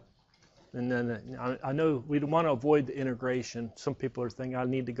 Look good? And then I know we want to avoid the integration. Some people are thinking I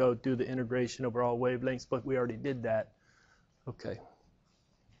need to go do the integration over all wavelengths, but we already did that. Okay.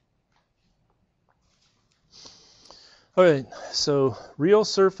 All right, so real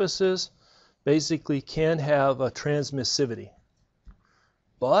surfaces basically can have a transmissivity,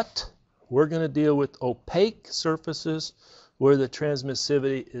 but we're going to deal with opaque surfaces where the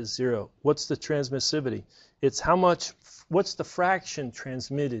transmissivity is 0. What's the transmissivity? It's how much, what's the fraction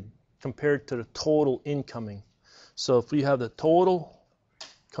transmitted compared to the total incoming. So if we have the total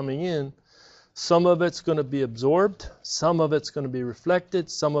coming in, some of it's going to be absorbed, some of it's going to be reflected,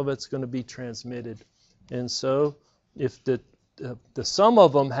 some of it's going to be transmitted. And so if the sum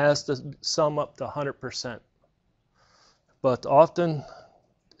of them has to sum up to 100%. But often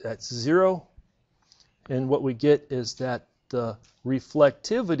that's 0. And what we get is that the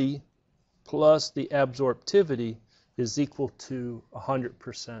reflectivity plus the absorptivity is equal to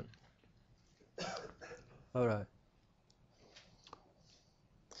 100%. All right.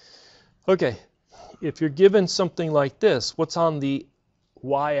 Okay, if you're given something like this, what's on the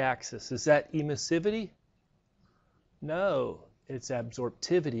y-axis? Is that emissivity? No, it's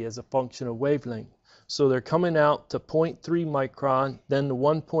absorptivity as a function of wavelength. So they're coming out to 0.3 micron, then to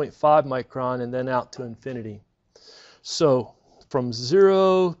 1.5 micron, and then out to infinity. So from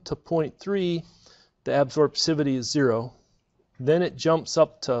 0 to 0.3, the absorptivity is 0. Then it jumps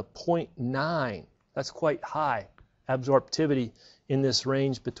up to 0.9. That's quite high absorptivity in this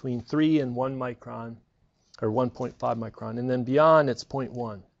range between 3 and 1 micron, or 1.5 micron. And then beyond, it's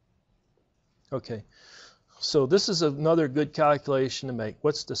 0.1. Okay, so this is another good calculation to make.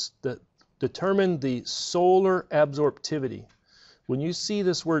 What's determine the solar absorptivity. When you see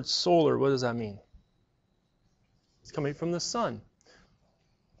this word solar, what does that mean? It's coming from the sun.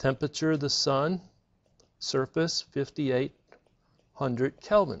 Temperature of the sun, surface 5800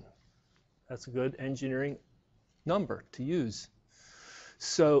 Kelvin. That's a good engineering number to use.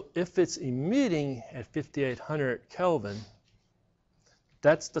 So if it's emitting at 5800 Kelvin,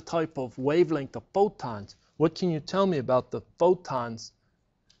 that's the type of wavelength of photons. What can you tell me about the photons?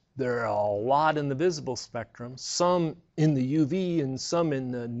 There are a lot in the visible spectrum, some in the UV and some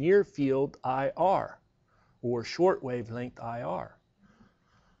in the near field IR, or short wavelength IR.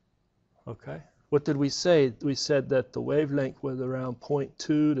 Okay, what did we say? We said that the wavelength was around 0.2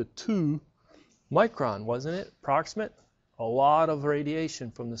 to 2 micron, wasn't it? Approximate? A lot of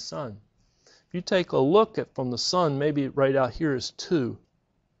radiation from the sun. If you take a look at from the sun, maybe right out here is 2.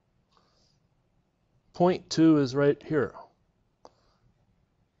 0.2 is right here.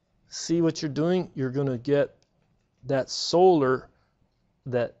 See what you're doing? You're going to get that solar,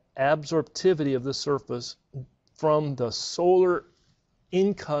 that absorptivity of the surface from the solar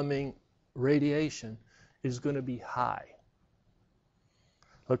incoming radiation is going to be high.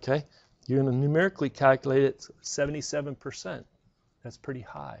 Okay? You're going to numerically calculate it 77%. That's pretty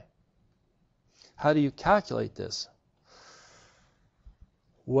high. How do you calculate this?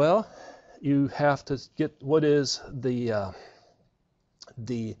 Well, you have to get what is the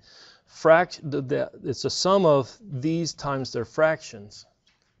fraction. It's a sum of these times their fractions.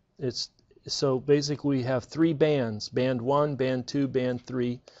 So basically we have 3 bands: band 1, band 2, band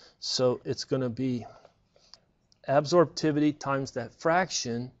 3. So it's going to be absorptivity times that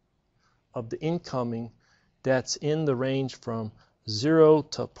fraction of the incoming that's in the range from 0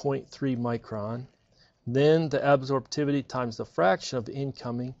 to 0.3 micron. Then the absorptivity times the fraction of the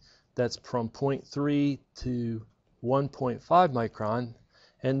incoming that's from 0.3 to 1.5 micron.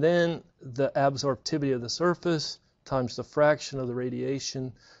 And then the absorptivity of the surface times the fraction of the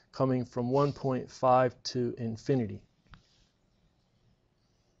radiation coming from 1.5 to infinity.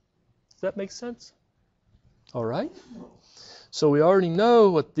 Does that make sense? All right. So we already know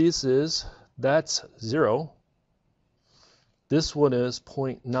what this is. That's 0. This one is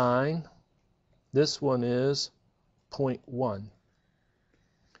 0.9. This one is 0.1.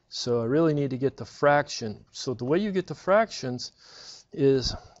 So I really need to get the fraction. So the way you get the fractions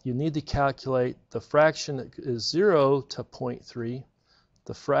is you need to calculate the fraction that is 0 to 0.3,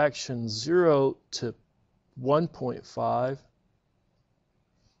 the fraction 0 to 1.5.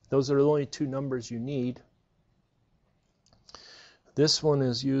 Those are the only 2 numbers you need. This one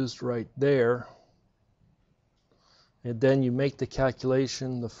is used right there. And then you make the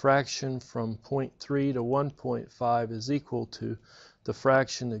calculation. The fraction from 0.3 to 1.5 is equal to the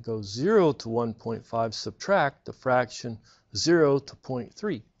fraction that goes 0 to 1.5, subtract the fraction 0 to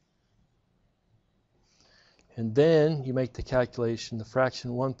 0.3. And then you make the calculation. The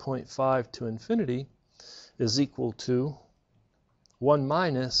fraction 1.5 to infinity is equal to 1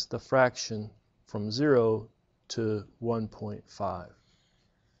 minus the fraction from 0 to 1.5.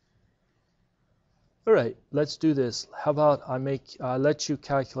 All right, let's do this. How about I let you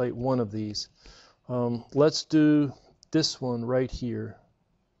calculate one of these. Let's do this one right here.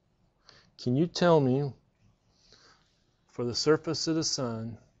 Can you tell me, for the surface of the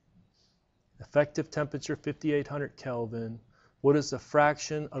sun, effective temperature 5800 Kelvin, what is the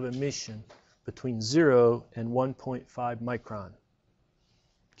fraction of emission between 0 and 1.5 micron?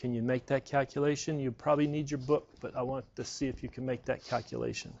 Can you make that calculation? You probably need your book, but I want to see if you can make that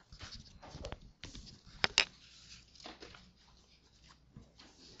calculation.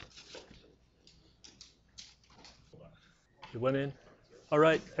 You went in? All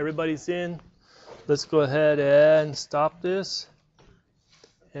right, everybody's in. Let's go ahead and stop this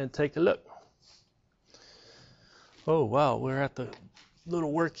and take a look. Oh, wow, we're at the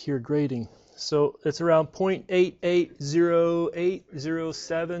little work here grading. So it's around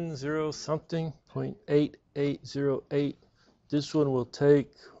 0.880807 something, 0.8808. This one will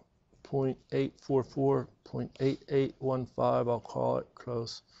take 0.844, 0.8815, I'll call it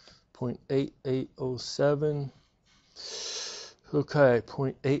close, 0.8807. Okay,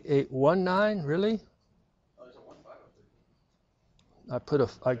 0.8819, really? Oh, there's a 1.5 up there.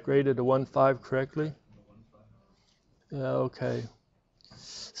 I graded a 1.5 correctly? Yeah, okay.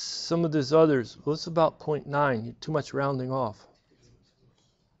 Some of these others, well, it's about 0.9. Too much rounding off.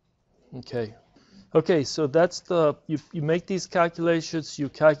 Okay. Okay, so that's you make these calculations, you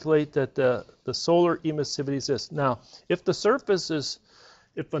calculate that the solar emissivity is this. Now, if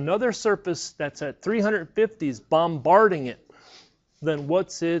another surface that's at 350 is bombarding it, then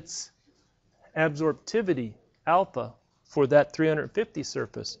what's its absorptivity, alpha, for that 350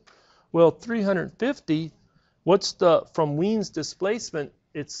 surface? Well, 350, from Wien's displacement,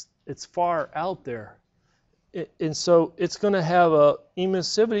 it's far out there. And so it's going to have a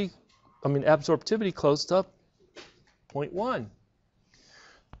absorptivity close to 0.1.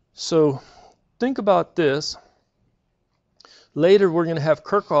 So think about this. Later we're going to have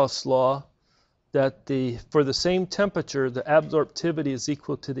Kirchhoff's law that for the same temperature, the absorptivity is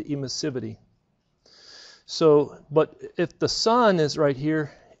equal to the emissivity. So, but if the sun is right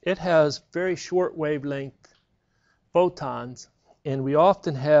here, it has very short wavelength photons, and we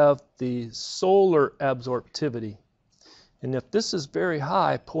often have the solar absorptivity. And if this is very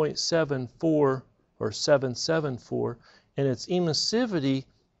high, 0.74 or 774, and its emissivity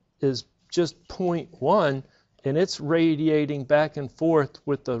is just 0.1, and it's radiating back and forth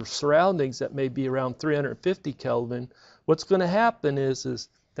with the surroundings that may be around 350 Kelvin, what's going to happen is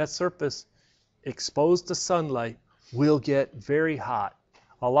that surface exposed to sunlight will get very hot,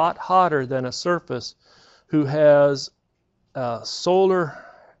 a lot hotter than a surface who has solar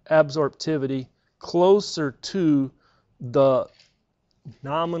absorptivity closer to the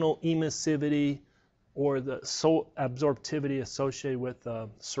nominal emissivity or the absorptivity associated with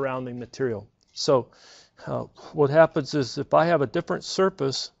surrounding material. So what happens is if I have a different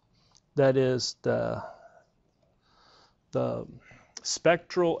surface that is the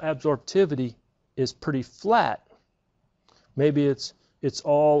spectral absorptivity is pretty flat, maybe it's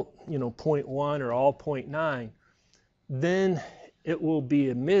all 0.1 or all 0.9, then it will be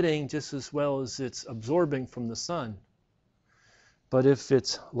emitting just as well as it's absorbing from the sun. But if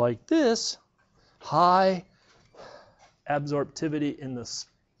it's like this, high absorptivity in the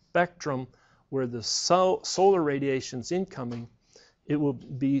spectrum where the solar radiation's incoming, it will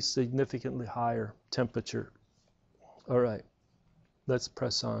be significantly higher temperature. All right, let's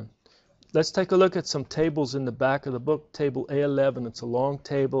press on. Let's take a look at some tables in the back of the book. Table A11, it's a long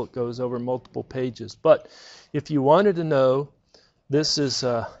table. It goes over multiple pages. But if you wanted to know, this is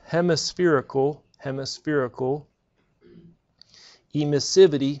a hemispherical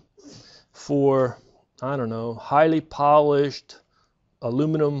emissivity for, I don't know, highly polished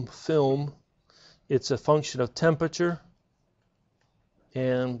aluminum film. It's a function of temperature.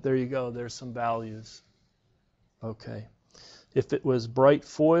 And there you go. There's some values. Okay. If it was bright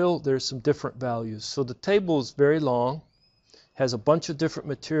foil, there's some different values. So the table is very long, has a bunch of different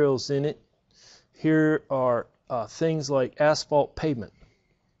materials in it. Here are things like asphalt pavement.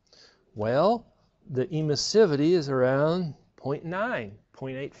 Well, the emissivity is around 0.9,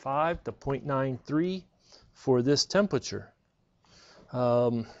 0.85 to 0.93 for this temperature.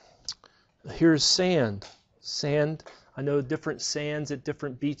 Here's sand. Sand, I know different sands at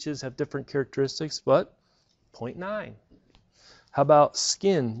different beaches have different characteristics, but 0.9. How about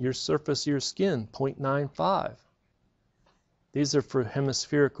skin, your surface of your skin, 0.95. These are for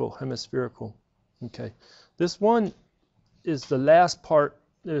hemispherical. Okay. This one is the last part.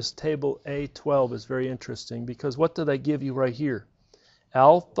 This table A12 is very interesting because what do they give you right here?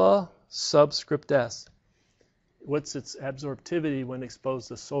 Alpha subscript S. What's its absorptivity when exposed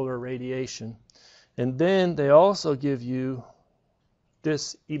to solar radiation? And then they also give you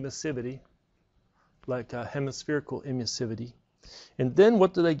this emissivity, like a hemispherical emissivity. And then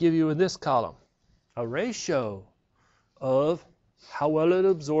what do they give you in this column? A ratio of how well it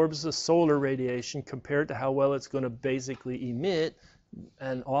absorbs the solar radiation compared to how well it's going to basically emit,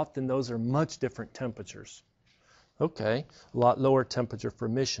 and often those are much different temperatures. Okay, a lot lower temperature for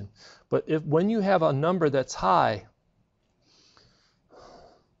emission. But when you have a number that's high,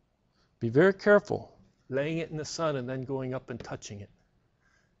 be very careful laying it in the sun and then going up and touching it.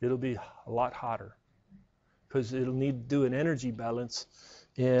 It'll be a lot hotter because it'll need to do an energy balance,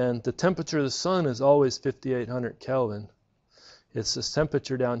 and the temperature of the sun is always 5,800 Kelvin. It's this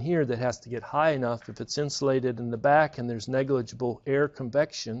temperature down here that has to get high enough if it's insulated in the back and there's negligible air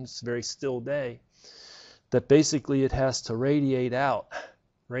convection, it's a very still day, that basically it has to radiate out,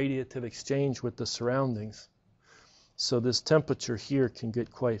 radiative exchange with the surroundings. So this temperature here can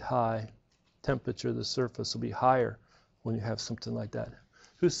get quite high. Temperature of the surface will be higher when you have something like that.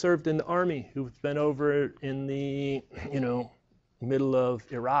 Who served in the army, who's been over in the, middle of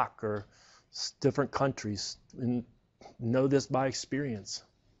Iraq or different countries, and know this by experience.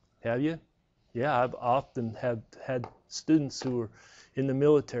 Have you? Yeah, I've often had students who are in the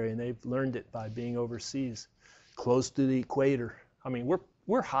military and they've learned it by being overseas, close to the equator. I mean,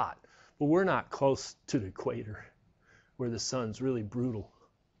 we're hot, but we're not close to the equator where the sun's really brutal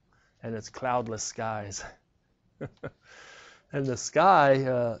and it's cloudless skies. And the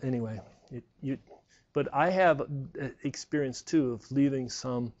sky, anyway, but I have experience too of leaving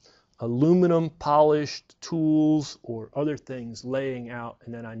some aluminum polished tools or other things laying out,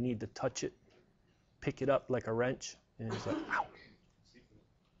 and then I need to touch it, pick it up like a wrench, and it's like, ow.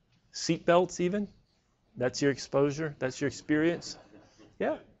 Seat belts even? That's your exposure? That's your experience?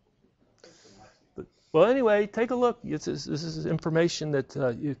 Yeah. Well, anyway, take a look. This is information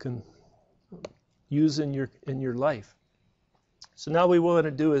that you can use in your life. So now what we want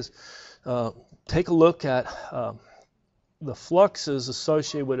to do is take a look at the fluxes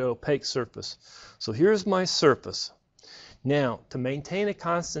associated with an opaque surface. So here's my surface. Now, to maintain a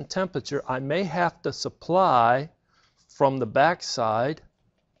constant temperature, I may have to supply from the backside,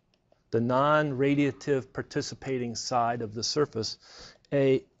 the non-radiative participating side of the surface,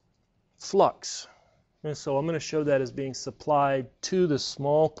 a flux. And so I'm going to show that as being supplied to the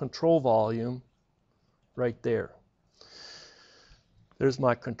small control volume right there. There's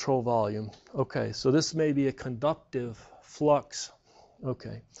my control volume. Okay, so this may be a conductive flux.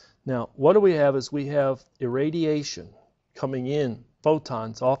 Okay, now what do we have is we have irradiation coming in,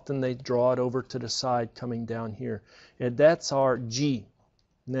 photons. Often they draw it over to the side coming down here. And that's our G.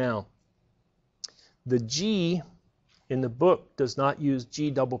 Now, the G in the book does not use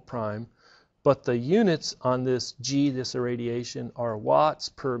G double prime, but the units on this G, this irradiation, are watts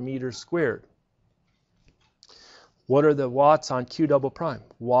per meter squared. What are the watts on Q double prime?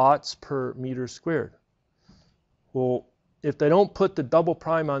 Watts per meter squared. Well, if they don't put the double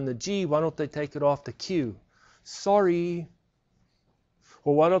prime on the G, why don't they take it off the Q? Sorry.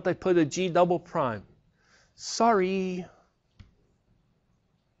 Well, why don't they put a G double prime? Sorry.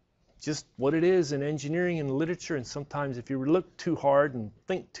 Just what it is in engineering and literature, and sometimes if you look too hard and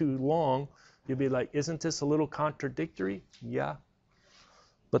think too long, you'll be like, isn't this a little contradictory? Yeah.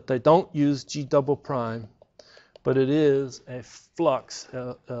 But they don't use G double prime, but it is a flux,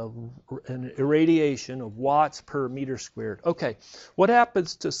 an irradiation of watts per meter squared. Okay, what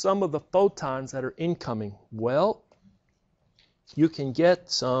happens to some of the photons that are incoming? Well, you can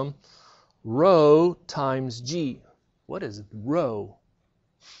get some rho times G. What is rho?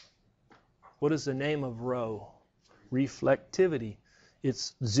 What is the name of rho? Reflectivity.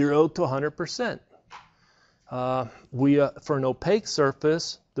 It's 0 to 100%. For an opaque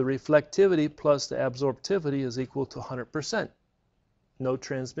surface, the reflectivity plus the absorptivity is equal to 100%. No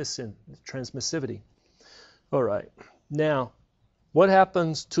transmissivity. All right. Now, what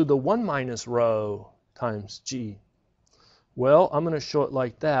happens to the 1 minus rho times G? Well, I'm going to show it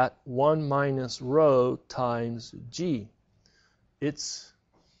like that. 1 minus rho times G. It's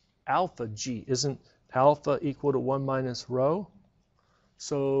alpha G. Isn't alpha equal to 1 minus rho?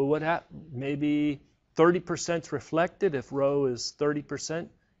 So what happens? Maybe 30% is reflected. If rho is 30%,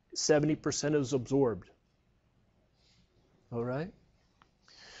 70% is absorbed. All right?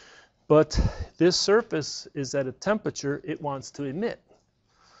 But this surface is at a temperature it wants to emit.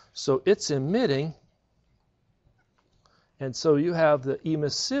 So it's emitting, and so you have the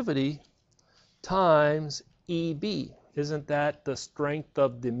emissivity times EB. Isn't that the strength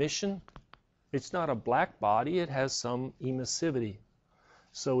of the emission? It's not a black body, it has some emissivity.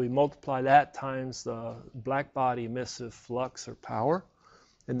 So we multiply that times the black body emissive flux or power,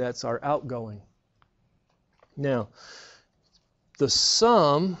 and that's our outgoing. Now, the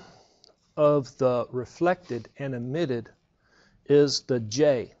sum of the reflected and emitted is the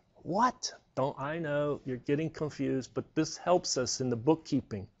J. What? Don't I know you're getting confused, but this helps us in the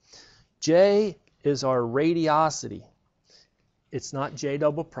bookkeeping. J is our radiosity. It's not J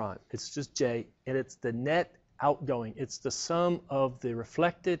double prime, it's just J, and it's the net outgoing. It's the sum of the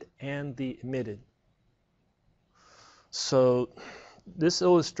reflected and the emitted. So this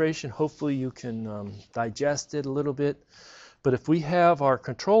illustration, hopefully you can digest it a little bit. But if we have our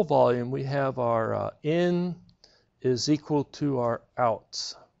control volume, we have our in is equal to our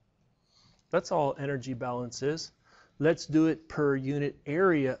outs. That's all energy balance is. Let's do it per unit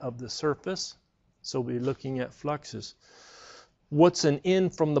area of the surface. So we're looking at fluxes. What's an in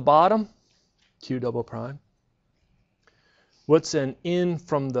from the bottom? Q double prime. What's an in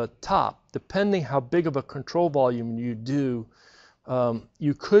from the top? Depending how big of a control volume you do,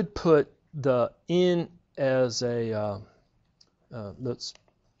 you could put the in as a, let's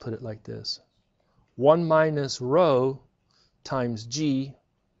put it like this. 1 minus rho times G.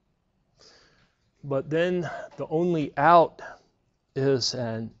 But then the only out is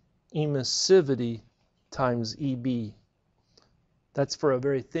an emissivity times EB. That's for a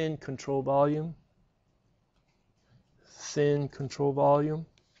very thin control volume. Thin control volume.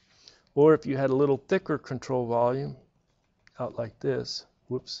 Or if you had a little thicker control volume, out like this.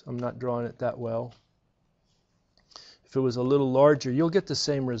 Whoops, I'm not drawing it that well. If it was a little larger, you'll get the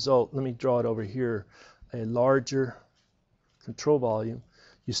same result. Let me draw it over here. A larger control volume.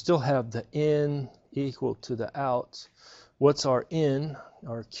 You still have the in equal to the outs. What's our in?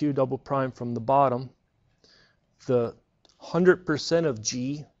 Our Q double prime from the bottom. The 100% of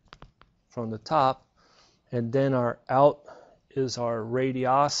G from the top, and then our out is our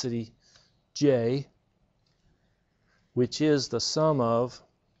radiosity J, which is the sum of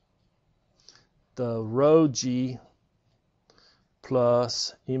the rho G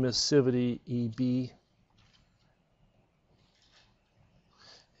plus emissivity EB.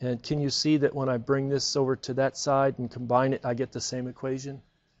 And can you see that when I bring this over to that side and combine it, I get the same equation?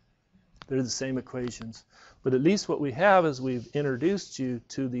 They're the same equations. But at least what we have is we've introduced you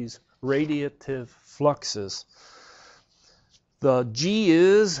to these radiative fluxes. The G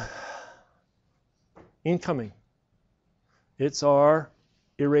is incoming. It's our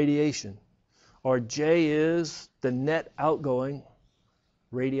irradiation. or J is the net outgoing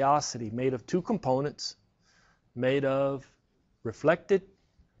radiosity made of two components, made of reflected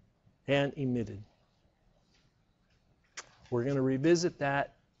and emitted. We're going to revisit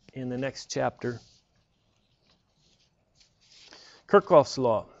that in the next chapter. Kirchhoff's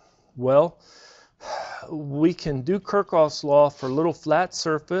law. Well, we can do Kirchhoff's law for a little flat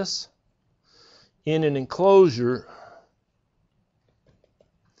surface in an enclosure.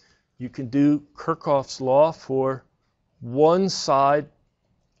 You can do Kirchhoff's law for one side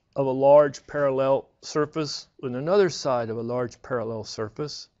of a large parallel surface with another side of a large parallel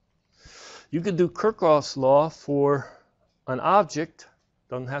surface. You can do Kirchhoff's law for an object,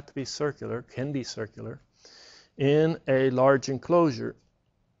 doesn't have to be circular, can be circular, in a large enclosure.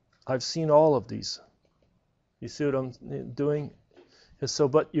 I've seen all of these. You see what I'm doing? And so,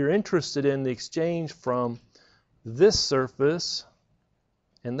 but you're interested in the exchange from this surface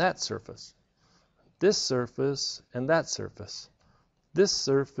and that surface, this surface and that surface, this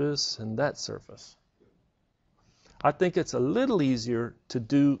surface and that surface. I think it's a little easier to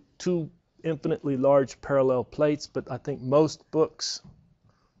do two infinitely large parallel plates, but I think most books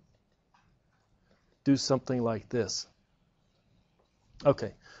do something like this.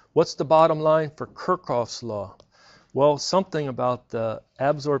 Okay, what's the bottom line for Kirchhoff's law? Well, something about the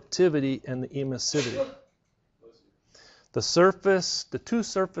absorptivity and the emissivity. The surface, the two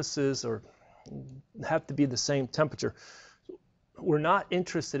surfaces have to be the same temperature. We're not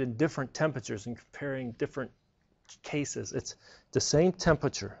interested in different temperatures and comparing different cases. It's the same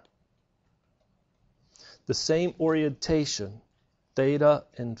temperature, the same orientation, theta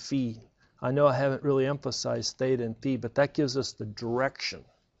and phi. I know I haven't really emphasized theta and phi, but that gives us the direction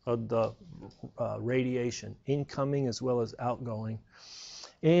of the radiation, incoming as well as outgoing,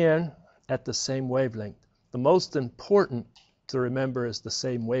 and at the same wavelength. The most important to remember is the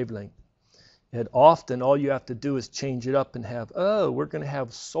same wavelength. And often all you have to do is change it up and have, we're going to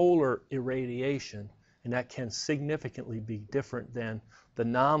have solar irradiation, and that can significantly be different than the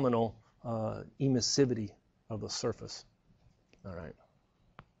nominal emissivity of the surface. All right.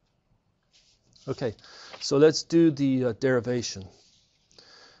 Okay, so let's do the derivation.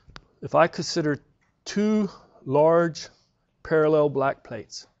 If I consider two large parallel black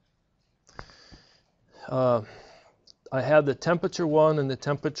plates, I have the temperature 1 and the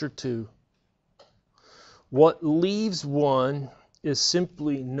temperature 2. What leaves one is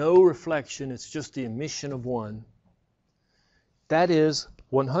simply no reflection, it's just the emission of one. That is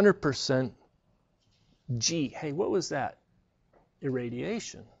 100% G. Hey, what was that?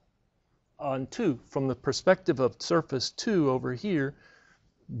 Irradiation. On 2, from the perspective of surface 2 over here,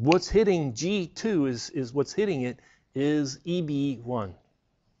 what's hitting G2 is what's hitting it is EB1.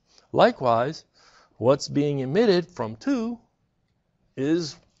 Likewise, what's being emitted from 2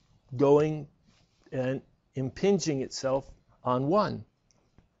 is going and impinging itself on 1.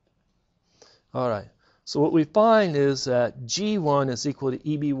 All right, so what we find is that G1 is equal to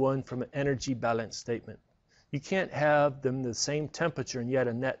EB1 from an energy balance statement. You can't have them the same temperature and yet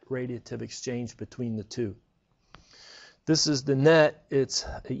a net radiative exchange between the two. This is the net. It's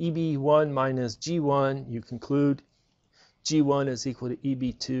EB1 minus G1. You conclude G1 is equal to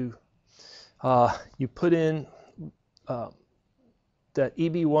EB2. You put in that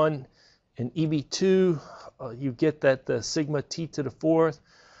EB1 and EB2. You get that the sigma T to the fourth.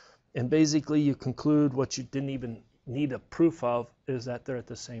 And basically you conclude what you didn't even need a proof of is that they're at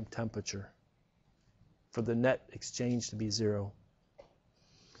the same temperature for the net exchange to be 0.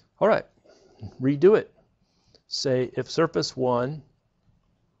 All right, redo it. Say if surface 1,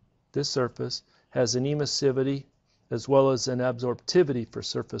 this surface, has an emissivity as well as an absorptivity for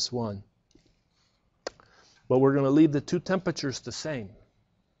surface 1. But we're going to leave the two temperatures the same.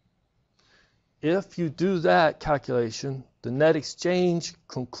 If you do that calculation, the net exchange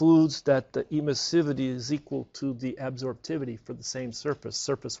concludes that the emissivity is equal to the absorptivity for the same surface,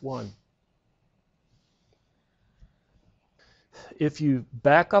 surface 1. If you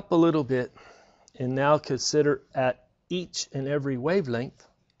back up a little bit and now consider at each and every wavelength,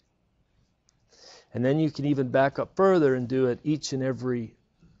 and then you can even back up further and do it each and every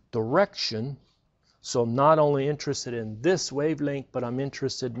direction. So I'm not only interested in this wavelength, but I'm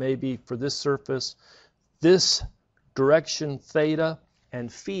interested maybe for this surface, this direction theta,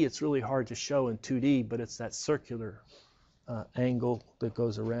 and phi. It's really hard to show in 2D, but it's that circular angle that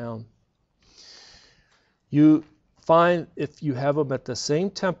goes around. You find if you have them at the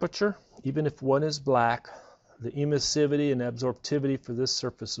same temperature, even if one is black, the emissivity and absorptivity for this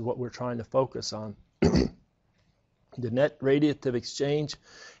surface is what we're trying to focus on. The net radiative exchange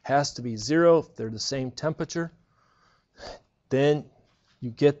has to be 0 if they're the same temperature. Then you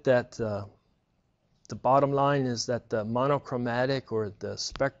get that the bottom line is that the monochromatic or the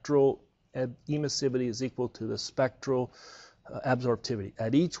spectral emissivity is equal to the spectral absorptivity.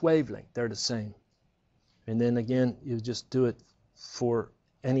 At each wavelength, they're the same. And then again, you just do it for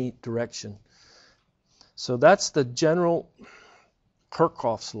any direction. So that's the general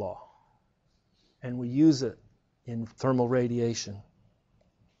Kirchhoff's law. And we use it in thermal radiation.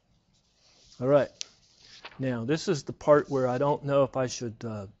 All right. Now, this is the part where I don't know if I should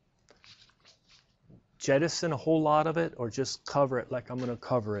jettison a whole lot of it or just cover it like I'm going to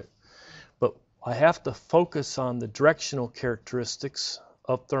cover it. But I have to focus on the directional characteristics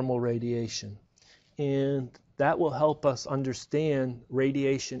of thermal radiation. And that will help us understand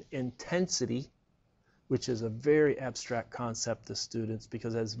radiation intensity, which is a very abstract concept to students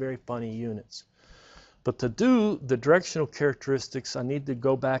because it has very funny units. But to do the directional characteristics, I need to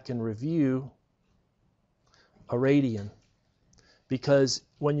go back and review a radian. Because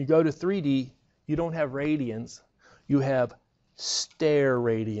when you go to 3D, you don't have radians, you have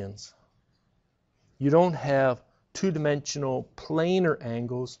sterradians. You don't have two-dimensional planar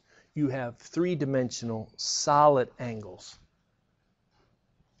angles, you have three-dimensional solid angles.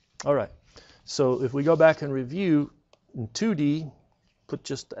 All right, so if we go back and review in 2D, put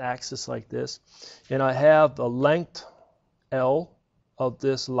just the axis like this, and I have the length L of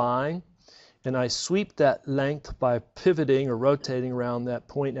this line, and I sweep that length by pivoting or rotating around that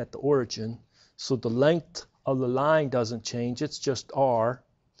point at the origin. So the length of the line doesn't change, it's just R.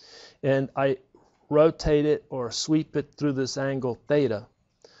 And I rotate it or sweep it through this angle theta.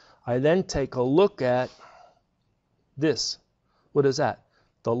 I then take a look at this. What is that?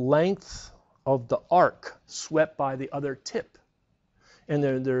 The length of the arc swept by the other tip. And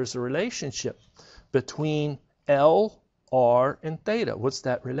there's a relationship between L, R, and theta. What's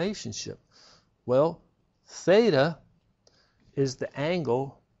that relationship? Well, theta is the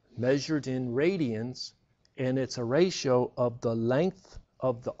angle measured in radians, and it's a ratio of the length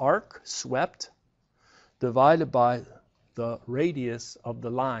of the arc swept divided by the radius of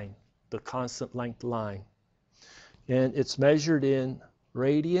the line, the constant length line. And it's measured in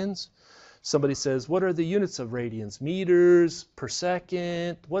radians. Somebody says, what are the units of radians? Meters per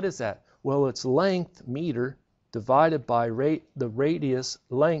second? What is that? Well, it's length, meter, divided by the radius,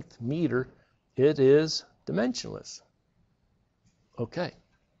 length, meter. It is dimensionless. Okay,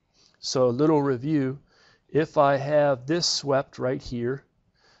 so a little review. If I have this swept right here,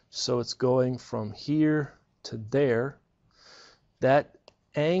 so it's going from here to there, that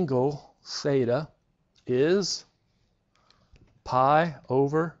angle theta is pi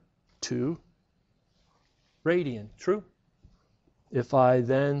over 2 radian. True? If I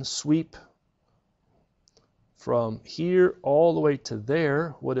then sweep from here all the way to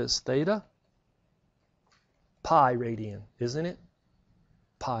there, what is theta? Pi radian, isn't it?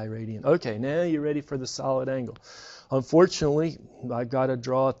 Pi radian. Okay, now you're ready for the solid angle. Unfortunately, I got to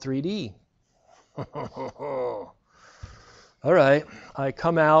draw a 3D. All right, I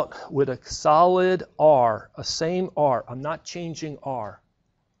come out with a solid R, a same R. I'm not changing R.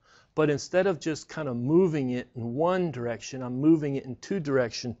 But instead of just kind of moving it in one direction, I'm moving it in two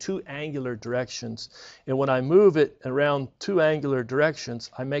directions, two angular directions. And when I move it around two angular directions,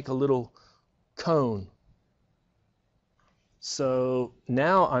 I make a little cone. So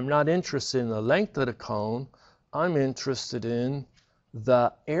now I'm not interested in the length of the cone. I'm interested in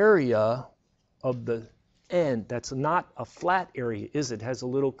the area of the end. That's not a flat area, is it? It has a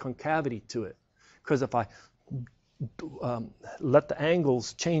little concavity to it. Because if I let the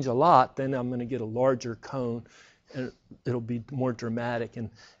angles change a lot, then I'm going to get a larger cone and it'll be more dramatic.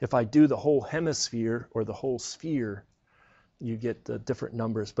 And if I do the whole hemisphere or the whole sphere, you get the different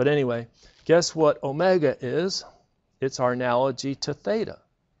numbers. But anyway, guess what omega is? It's our analogy to theta.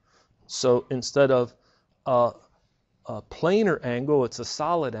 So instead of a planar angle, it's a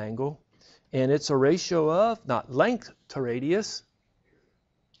solid angle. And it's a ratio of not length to radius,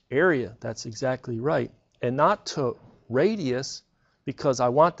 area. That's exactly right. And not to radius, because I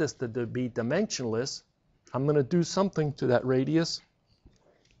want this to be dimensionless. I'm going to do something to that radius,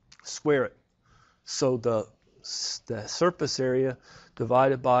 square it. So the surface area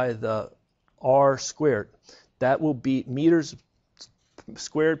divided by the r squared. That will be meters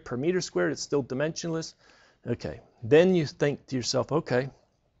squared per meter squared. It's still dimensionless. Okay. Then you think to yourself, okay,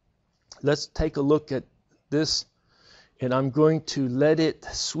 let's take a look at this, and I'm going to let it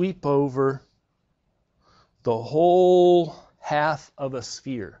sweep over the whole half of a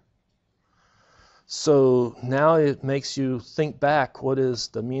sphere. So now it makes you think back, what is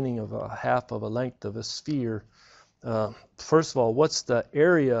the meaning of a half of a length of a sphere? First of all, what's the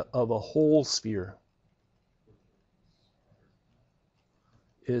area of a whole sphere?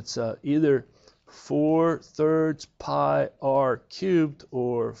 It's either 4/3 pi r cubed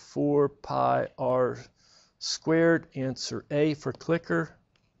or 4 pi r squared. Answer A for clicker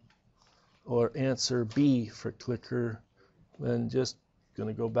or answer B for clicker. And just going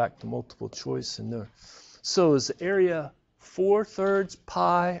to go back to multiple choice in there. So is the area 4/3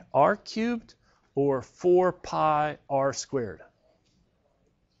 pi r cubed or 4 pi r squared?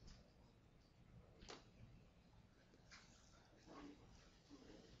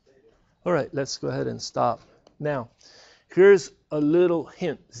 All right, let's go ahead and stop. Now, here's a little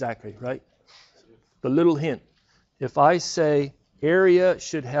hint, Zachary, right? The little hint. If I say area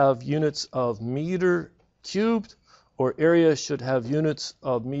should have units of meter cubed or area should have units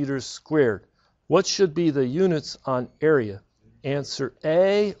of meters squared, what should be the units on area? Answer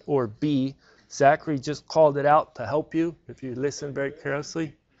A or B. Zachary just called it out to help you if you listen very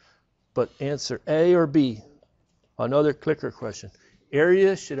carefully. But answer A or B. Another clicker question.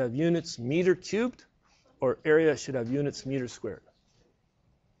 Area should have units meter cubed or area should have units meter squared?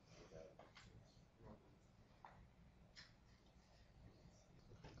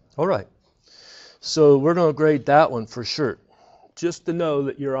 All right. So we're going to grade that one for sure, just to know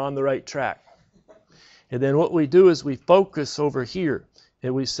that you're on the right track. And then what we do is we focus over here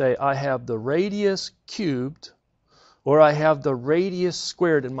and we say I have the radius cubed or I have the radius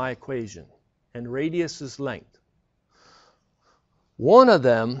squared in my equation. And radius is length. One of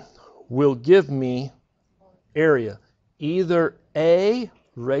them will give me area. Either A,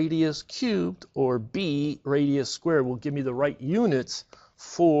 radius cubed, or B, radius squared will give me the right units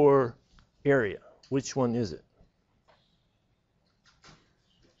for area. Which one is it?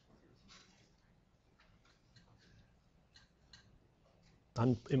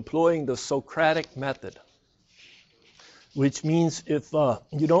 I'm employing the Socratic method, which means if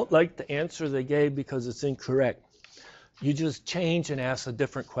you don't like the answer they gave because it's incorrect, you just change and ask a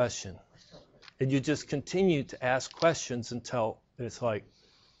different question. And you just continue to ask questions until it's like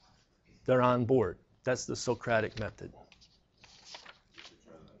they're on board. That's the Socratic method.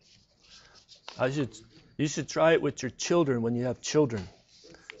 You should try it with your children when you have children,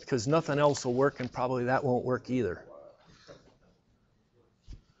 because nothing else will work and probably that won't work either.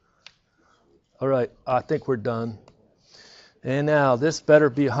 All right, I think we're done. And now this better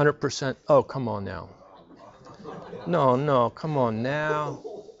be 100%. Oh, come on now. No, come on now.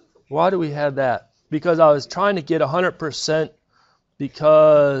 Why do we have that? Because I was trying to get 100%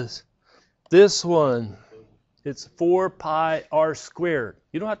 because this one, it's 4 pi r squared.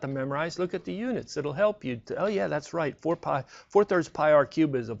 You don't have to memorize. Look at the units. It'll help you. Oh, yeah, that's right. 4/3 pi r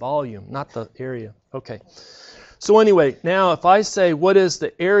cubed is a volume, not the area. Okay. So anyway, now if I say what is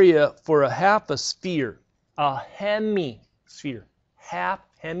the area for a half a sphere, a hemisphere, half,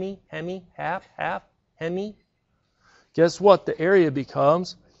 half, hemi, guess what the area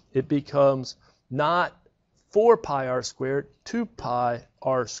becomes? It becomes not 4 pi r squared, 2 pi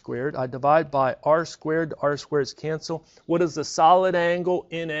r squared. I divide by r squared, the r squareds cancel. What is the solid angle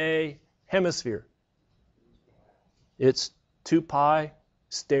in a hemisphere? It's 2 pi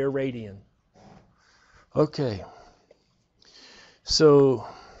steradian. Okay. So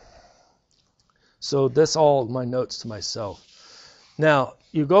that's all my notes to myself. Now,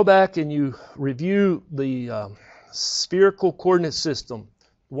 you go back and you review the spherical coordinate system,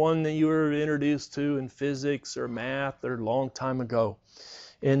 one that you were introduced to in physics or math or a long time ago.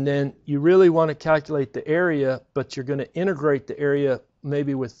 And then you really want to calculate the area, but you're going to integrate the area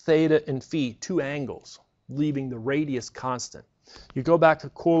maybe with theta and phi, two angles, leaving the radius constant. You go back to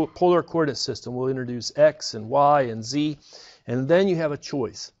polar coordinate system. We'll introduce x and y and z, and then you have a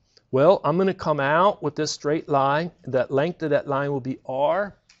choice. Well, I'm going to come out with this straight line. That length of that line will be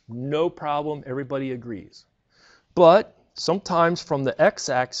r. No problem. Everybody agrees. But sometimes from the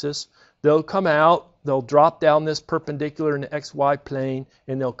x-axis, they'll come out, they'll drop down this perpendicular in the xy plane,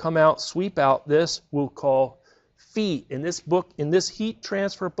 and they'll come out, sweep out this we'll call phi. In this book, in this heat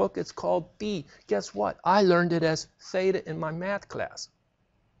transfer book, it's called phi. Guess what? I learned it as theta in my math class.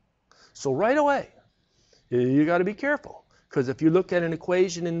 So right away, you got to be careful. Because if you look at an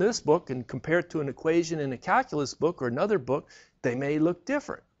equation in this book and compare it to an equation in a calculus book or another book, they may look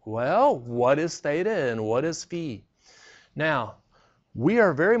different. Well, what is theta and what is phi? Now, we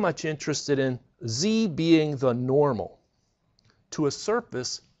are very much interested in z being the normal to a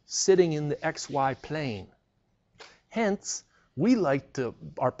surface sitting in the xy plane. Hence, we like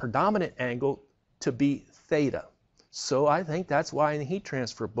our predominant angle to be theta. So I think that's why in the heat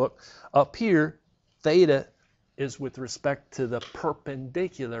transfer book, up here, theta is with respect to the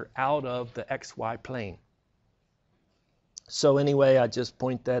perpendicular out of the xy plane. So anyway, I just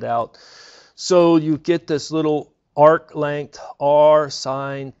point that out. So you get this little arc length r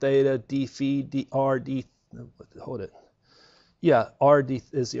sine theta d phi d r d. Hold it. Yeah, r d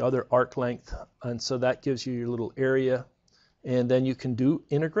is the other arc length, and so that gives you your little area, and then you can do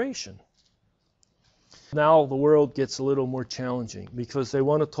integration. Now the world gets a little more challenging because they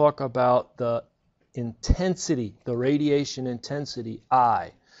want to talk about the intensity, the radiation intensity,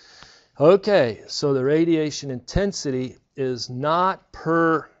 I. Okay, so the radiation intensity is not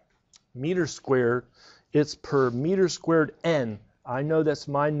per meter squared, it's per meter squared n. I know that's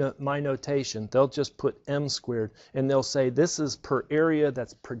my notation. They'll just put m squared, and they'll say this is per area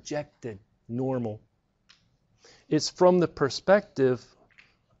that's projected normal. It's from the perspective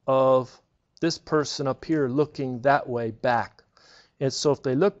of this person up here looking that way back. And so if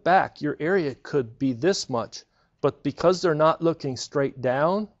they look back, your area could be this much, but because they're not looking straight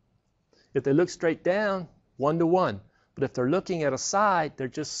down, if they look straight down, 1 to 1. But if they're looking at a side, they're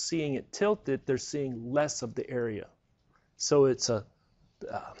just seeing it tilted, they're seeing less of the area. So it's a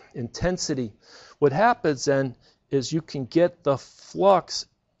intensity. What happens then is you can get the flux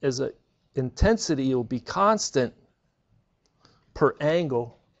as an intensity, it will be constant per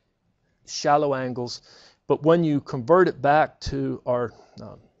angle, shallow angles, but when you convert it back to our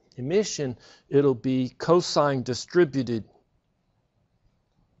emission, it'll be cosine distributed.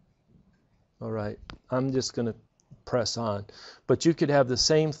 All right, I'm just going to press on. But you could have the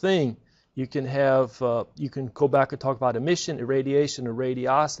same thing. You can have, you can go back and talk about emission, irradiation, or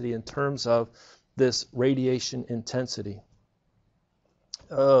radiosity in terms of this radiation intensity.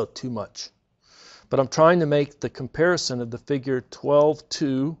 Oh, too much. But I'm trying to make the comparison of the figure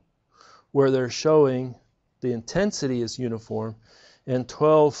 12.2, where they're showing the intensity is uniform, and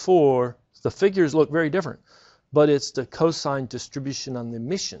 12.4, the figures look very different, but it's the cosine distribution on the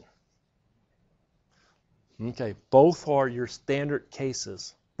emission. Okay, both are your standard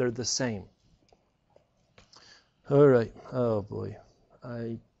cases. They're the same. All right. Oh boy.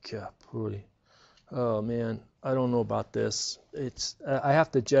 Oh man, I don't know about this. I have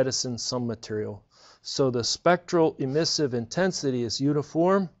to jettison some material. So the spectral emissive intensity is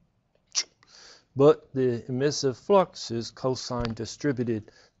uniform, but the emissive flux is cosine distributed.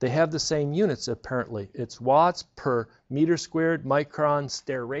 They have the same units apparently. It's watts per meter squared micron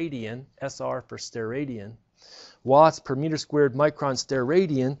steradian, SR for steradian. Watts per meter squared micron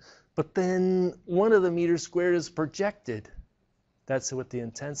steradian, but then one of the meters squared is projected. That's with the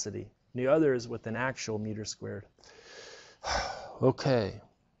intensity. The other is with an actual meter squared. Okay.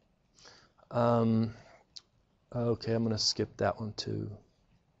 Okay, I'm going to skip that one too.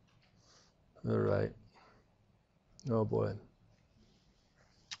 All right. Oh boy.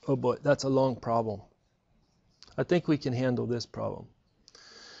 Oh boy, that's a long problem. I think we can handle this problem.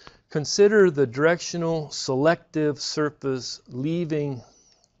 Consider the directional selective surface leaving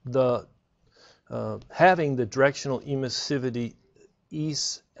the having the directional emissivity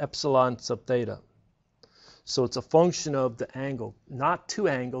epsilon sub theta. So it's a function of the angle, not two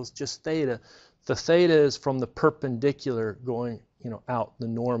angles, just theta. The theta is from the perpendicular going, out the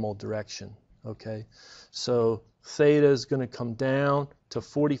normal direction. Okay, so theta is going to come down to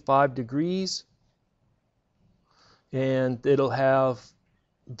 45 degrees, and it'll have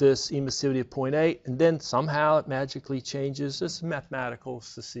this emissivity of 0.8, and then somehow it magically changes. This is mathematical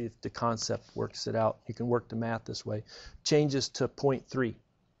to see if the concept works it out. You can work the math this way. Changes to 0.3.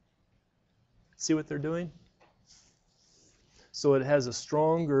 See what they're doing? So it has a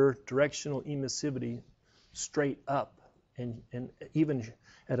stronger directional emissivity straight up, and even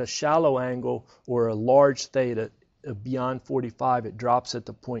at a shallow angle or a large theta beyond 45, it drops it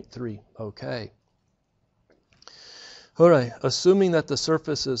to 0.3. Okay. All right, assuming that the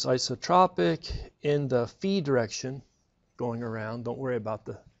surface is isotropic in the phi direction, going around, don't worry about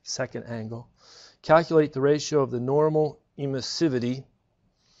the second angle. Calculate the ratio of the normal emissivity,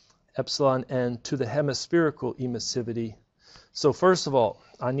 epsilon n, to the hemispherical emissivity. So first of all,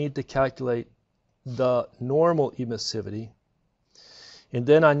 I need to calculate the normal emissivity, and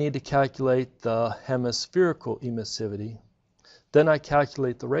then I need to calculate the hemispherical emissivity. Then I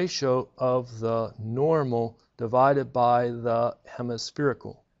calculate the ratio of the normal divided by the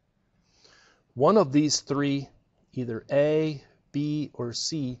hemispherical. One of these three, either A, B, or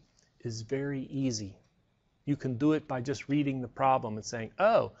C, is very easy. You can do it by just reading the problem and saying,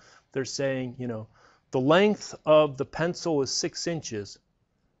 oh, they're saying, the length of the pencil is 6 inches.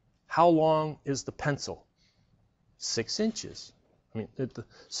 How long is the pencil? 6 inches.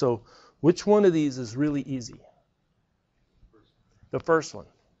 So which one of these is really easy? The first one.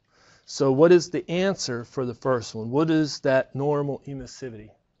 So what is the answer for the first one? What is that normal emissivity?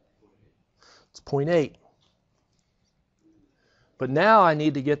 It's 0.8. But now I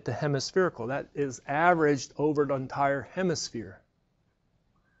need to get the hemispherical. That is averaged over the entire hemisphere.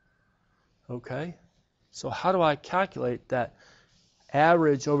 Okay? So how do I calculate that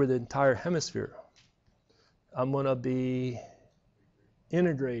average over the entire hemisphere? I'm going to be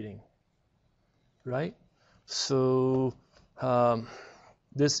integrating, right? So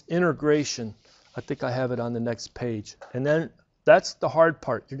this integration, I think I have it on the next page. And then that's the hard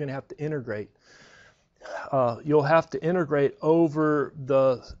part. You're going to have to integrate. You'll have to integrate over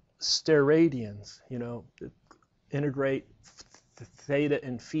the steradians, you know, integrate theta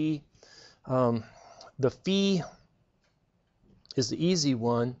and phi. The phi is the easy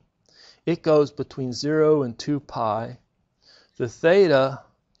one. It goes between 0 and 2 pi. The theta,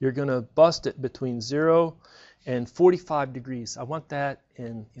 you're going to bust it between 0 and 45 degrees. I want that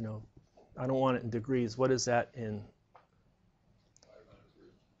in, you know, I don't want it in degrees. What is that in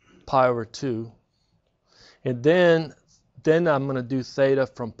pi over 2? And then I'm going to do theta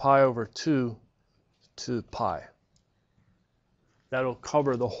from pi over 2 to pi. That'll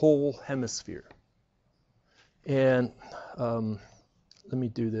cover the whole hemisphere. And let me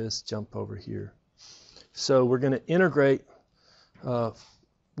do this, jump over here. So we're going to integrate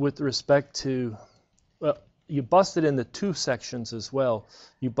with respect to, well, you bust it into two sections as well.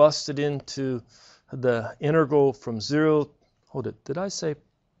 You bust it into the integral from 0, hold it, did I say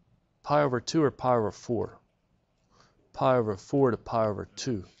pi over 2 or pi over 4? Pi over 4 to pi over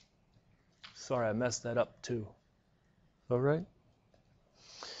 2. Sorry, I messed that up too. All right?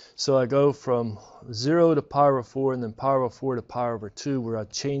 So I go from 0 to pi over 4 and then pi over 4 to pi over 2, where I'm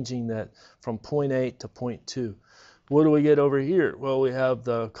changing that from 0.8 to 0.2. What do we get over here? Well, we have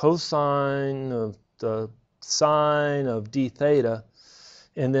the cosine of the sine of d theta,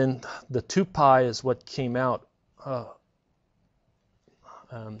 and then the 2 pi is what came out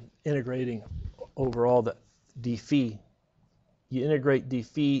integrating over all the d phi. You integrate d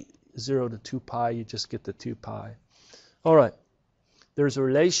phi 0 to 2 pi, you just get the 2 pi. All right. There's a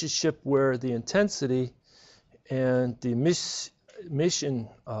relationship where the intensity and the emission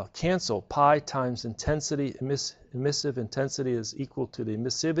cancel. Pi times intensity, emissive intensity is equal to the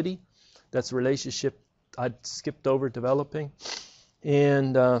emissivity. That's a relationship I skipped over developing.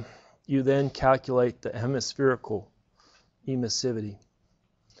 And you then calculate the hemispherical emissivity.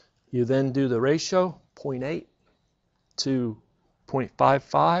 You then do the ratio, 0.8 to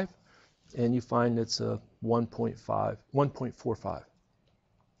 0.55, and you find it's a 1.45.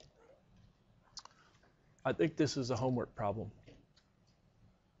 I think this is a homework problem.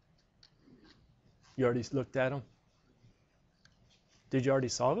 You already looked at them? Did you already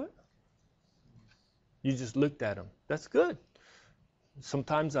solve it? You just looked at them. That's good.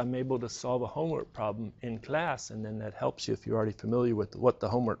 Sometimes I'm able to solve a homework problem in class, and then that helps you if you're already familiar with what the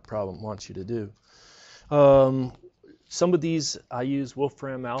homework problem wants you to do. Some of these I use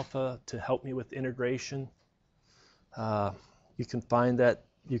Wolfram Alpha to help me with integration. You can find that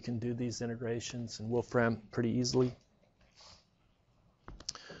you can do these integrations in Wolfram pretty easily.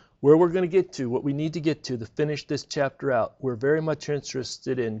 Where we're going to get to, what we need to get to finish this chapter out, we're very much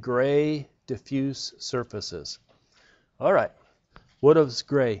interested in gray diffuse surfaces. All right, what is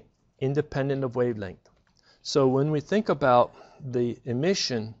gray? Independent of wavelength. So when we think about the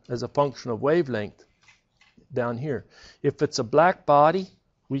emission as a function of wavelength down here, if it's a black body,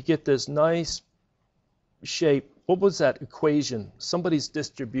 we get this nice shape. What was that equation? Somebody's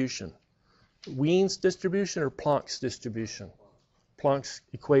distribution. Wien's distribution or Planck's distribution? Planck's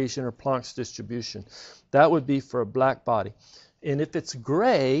equation or Planck's distribution. That would be for a black body. And if it's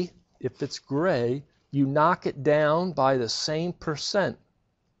gray, you knock it down by the same percent.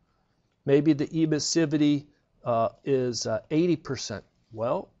 Maybe the emissivity is 80%.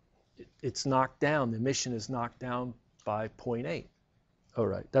 Well, it's knocked down. The emission is knocked down by 0.8. All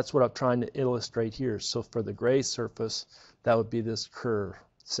right, that's what I'm trying to illustrate here. So for the gray surface, that would be this curve.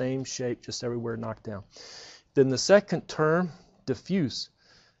 Same shape, just everywhere knocked down. Then the second term, diffuse.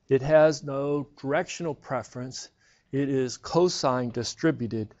 It has no directional preference. It is cosine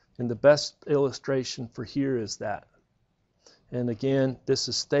distributed, and the best illustration for here is that. And again, this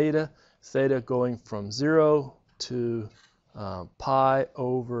is theta. Theta going from 0 to pi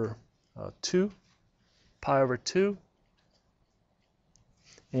over 2. Pi over 2.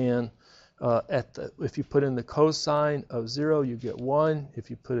 And if you put in the cosine of 0, you get 1. If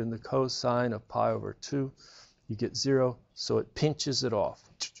you put in the cosine of pi over 2, you get 0. So it pinches it off.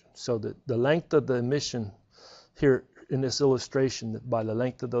 So the length of the emission here in this illustration, by the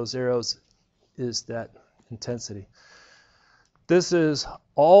length of those arrows, is that intensity. This is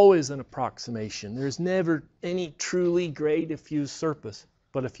always an approximation. There's never any truly gray diffuse surface.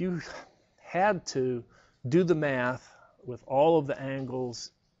 But if you had to do the math with all of the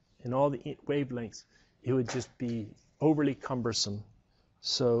angles and all the wavelengths, it would just be overly cumbersome.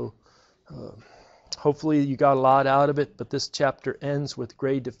 So hopefully you got a lot out of it, but this chapter ends with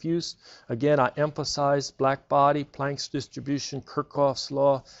gray diffuse. Again, I emphasize black body, Planck's distribution, Kirchhoff's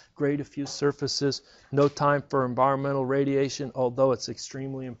law, gray diffuse surfaces, no time for environmental radiation, although it's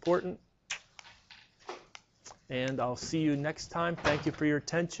extremely important. And I'll see you next time. Thank you for your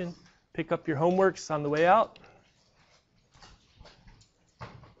attention. Pick up your homeworks on the way out.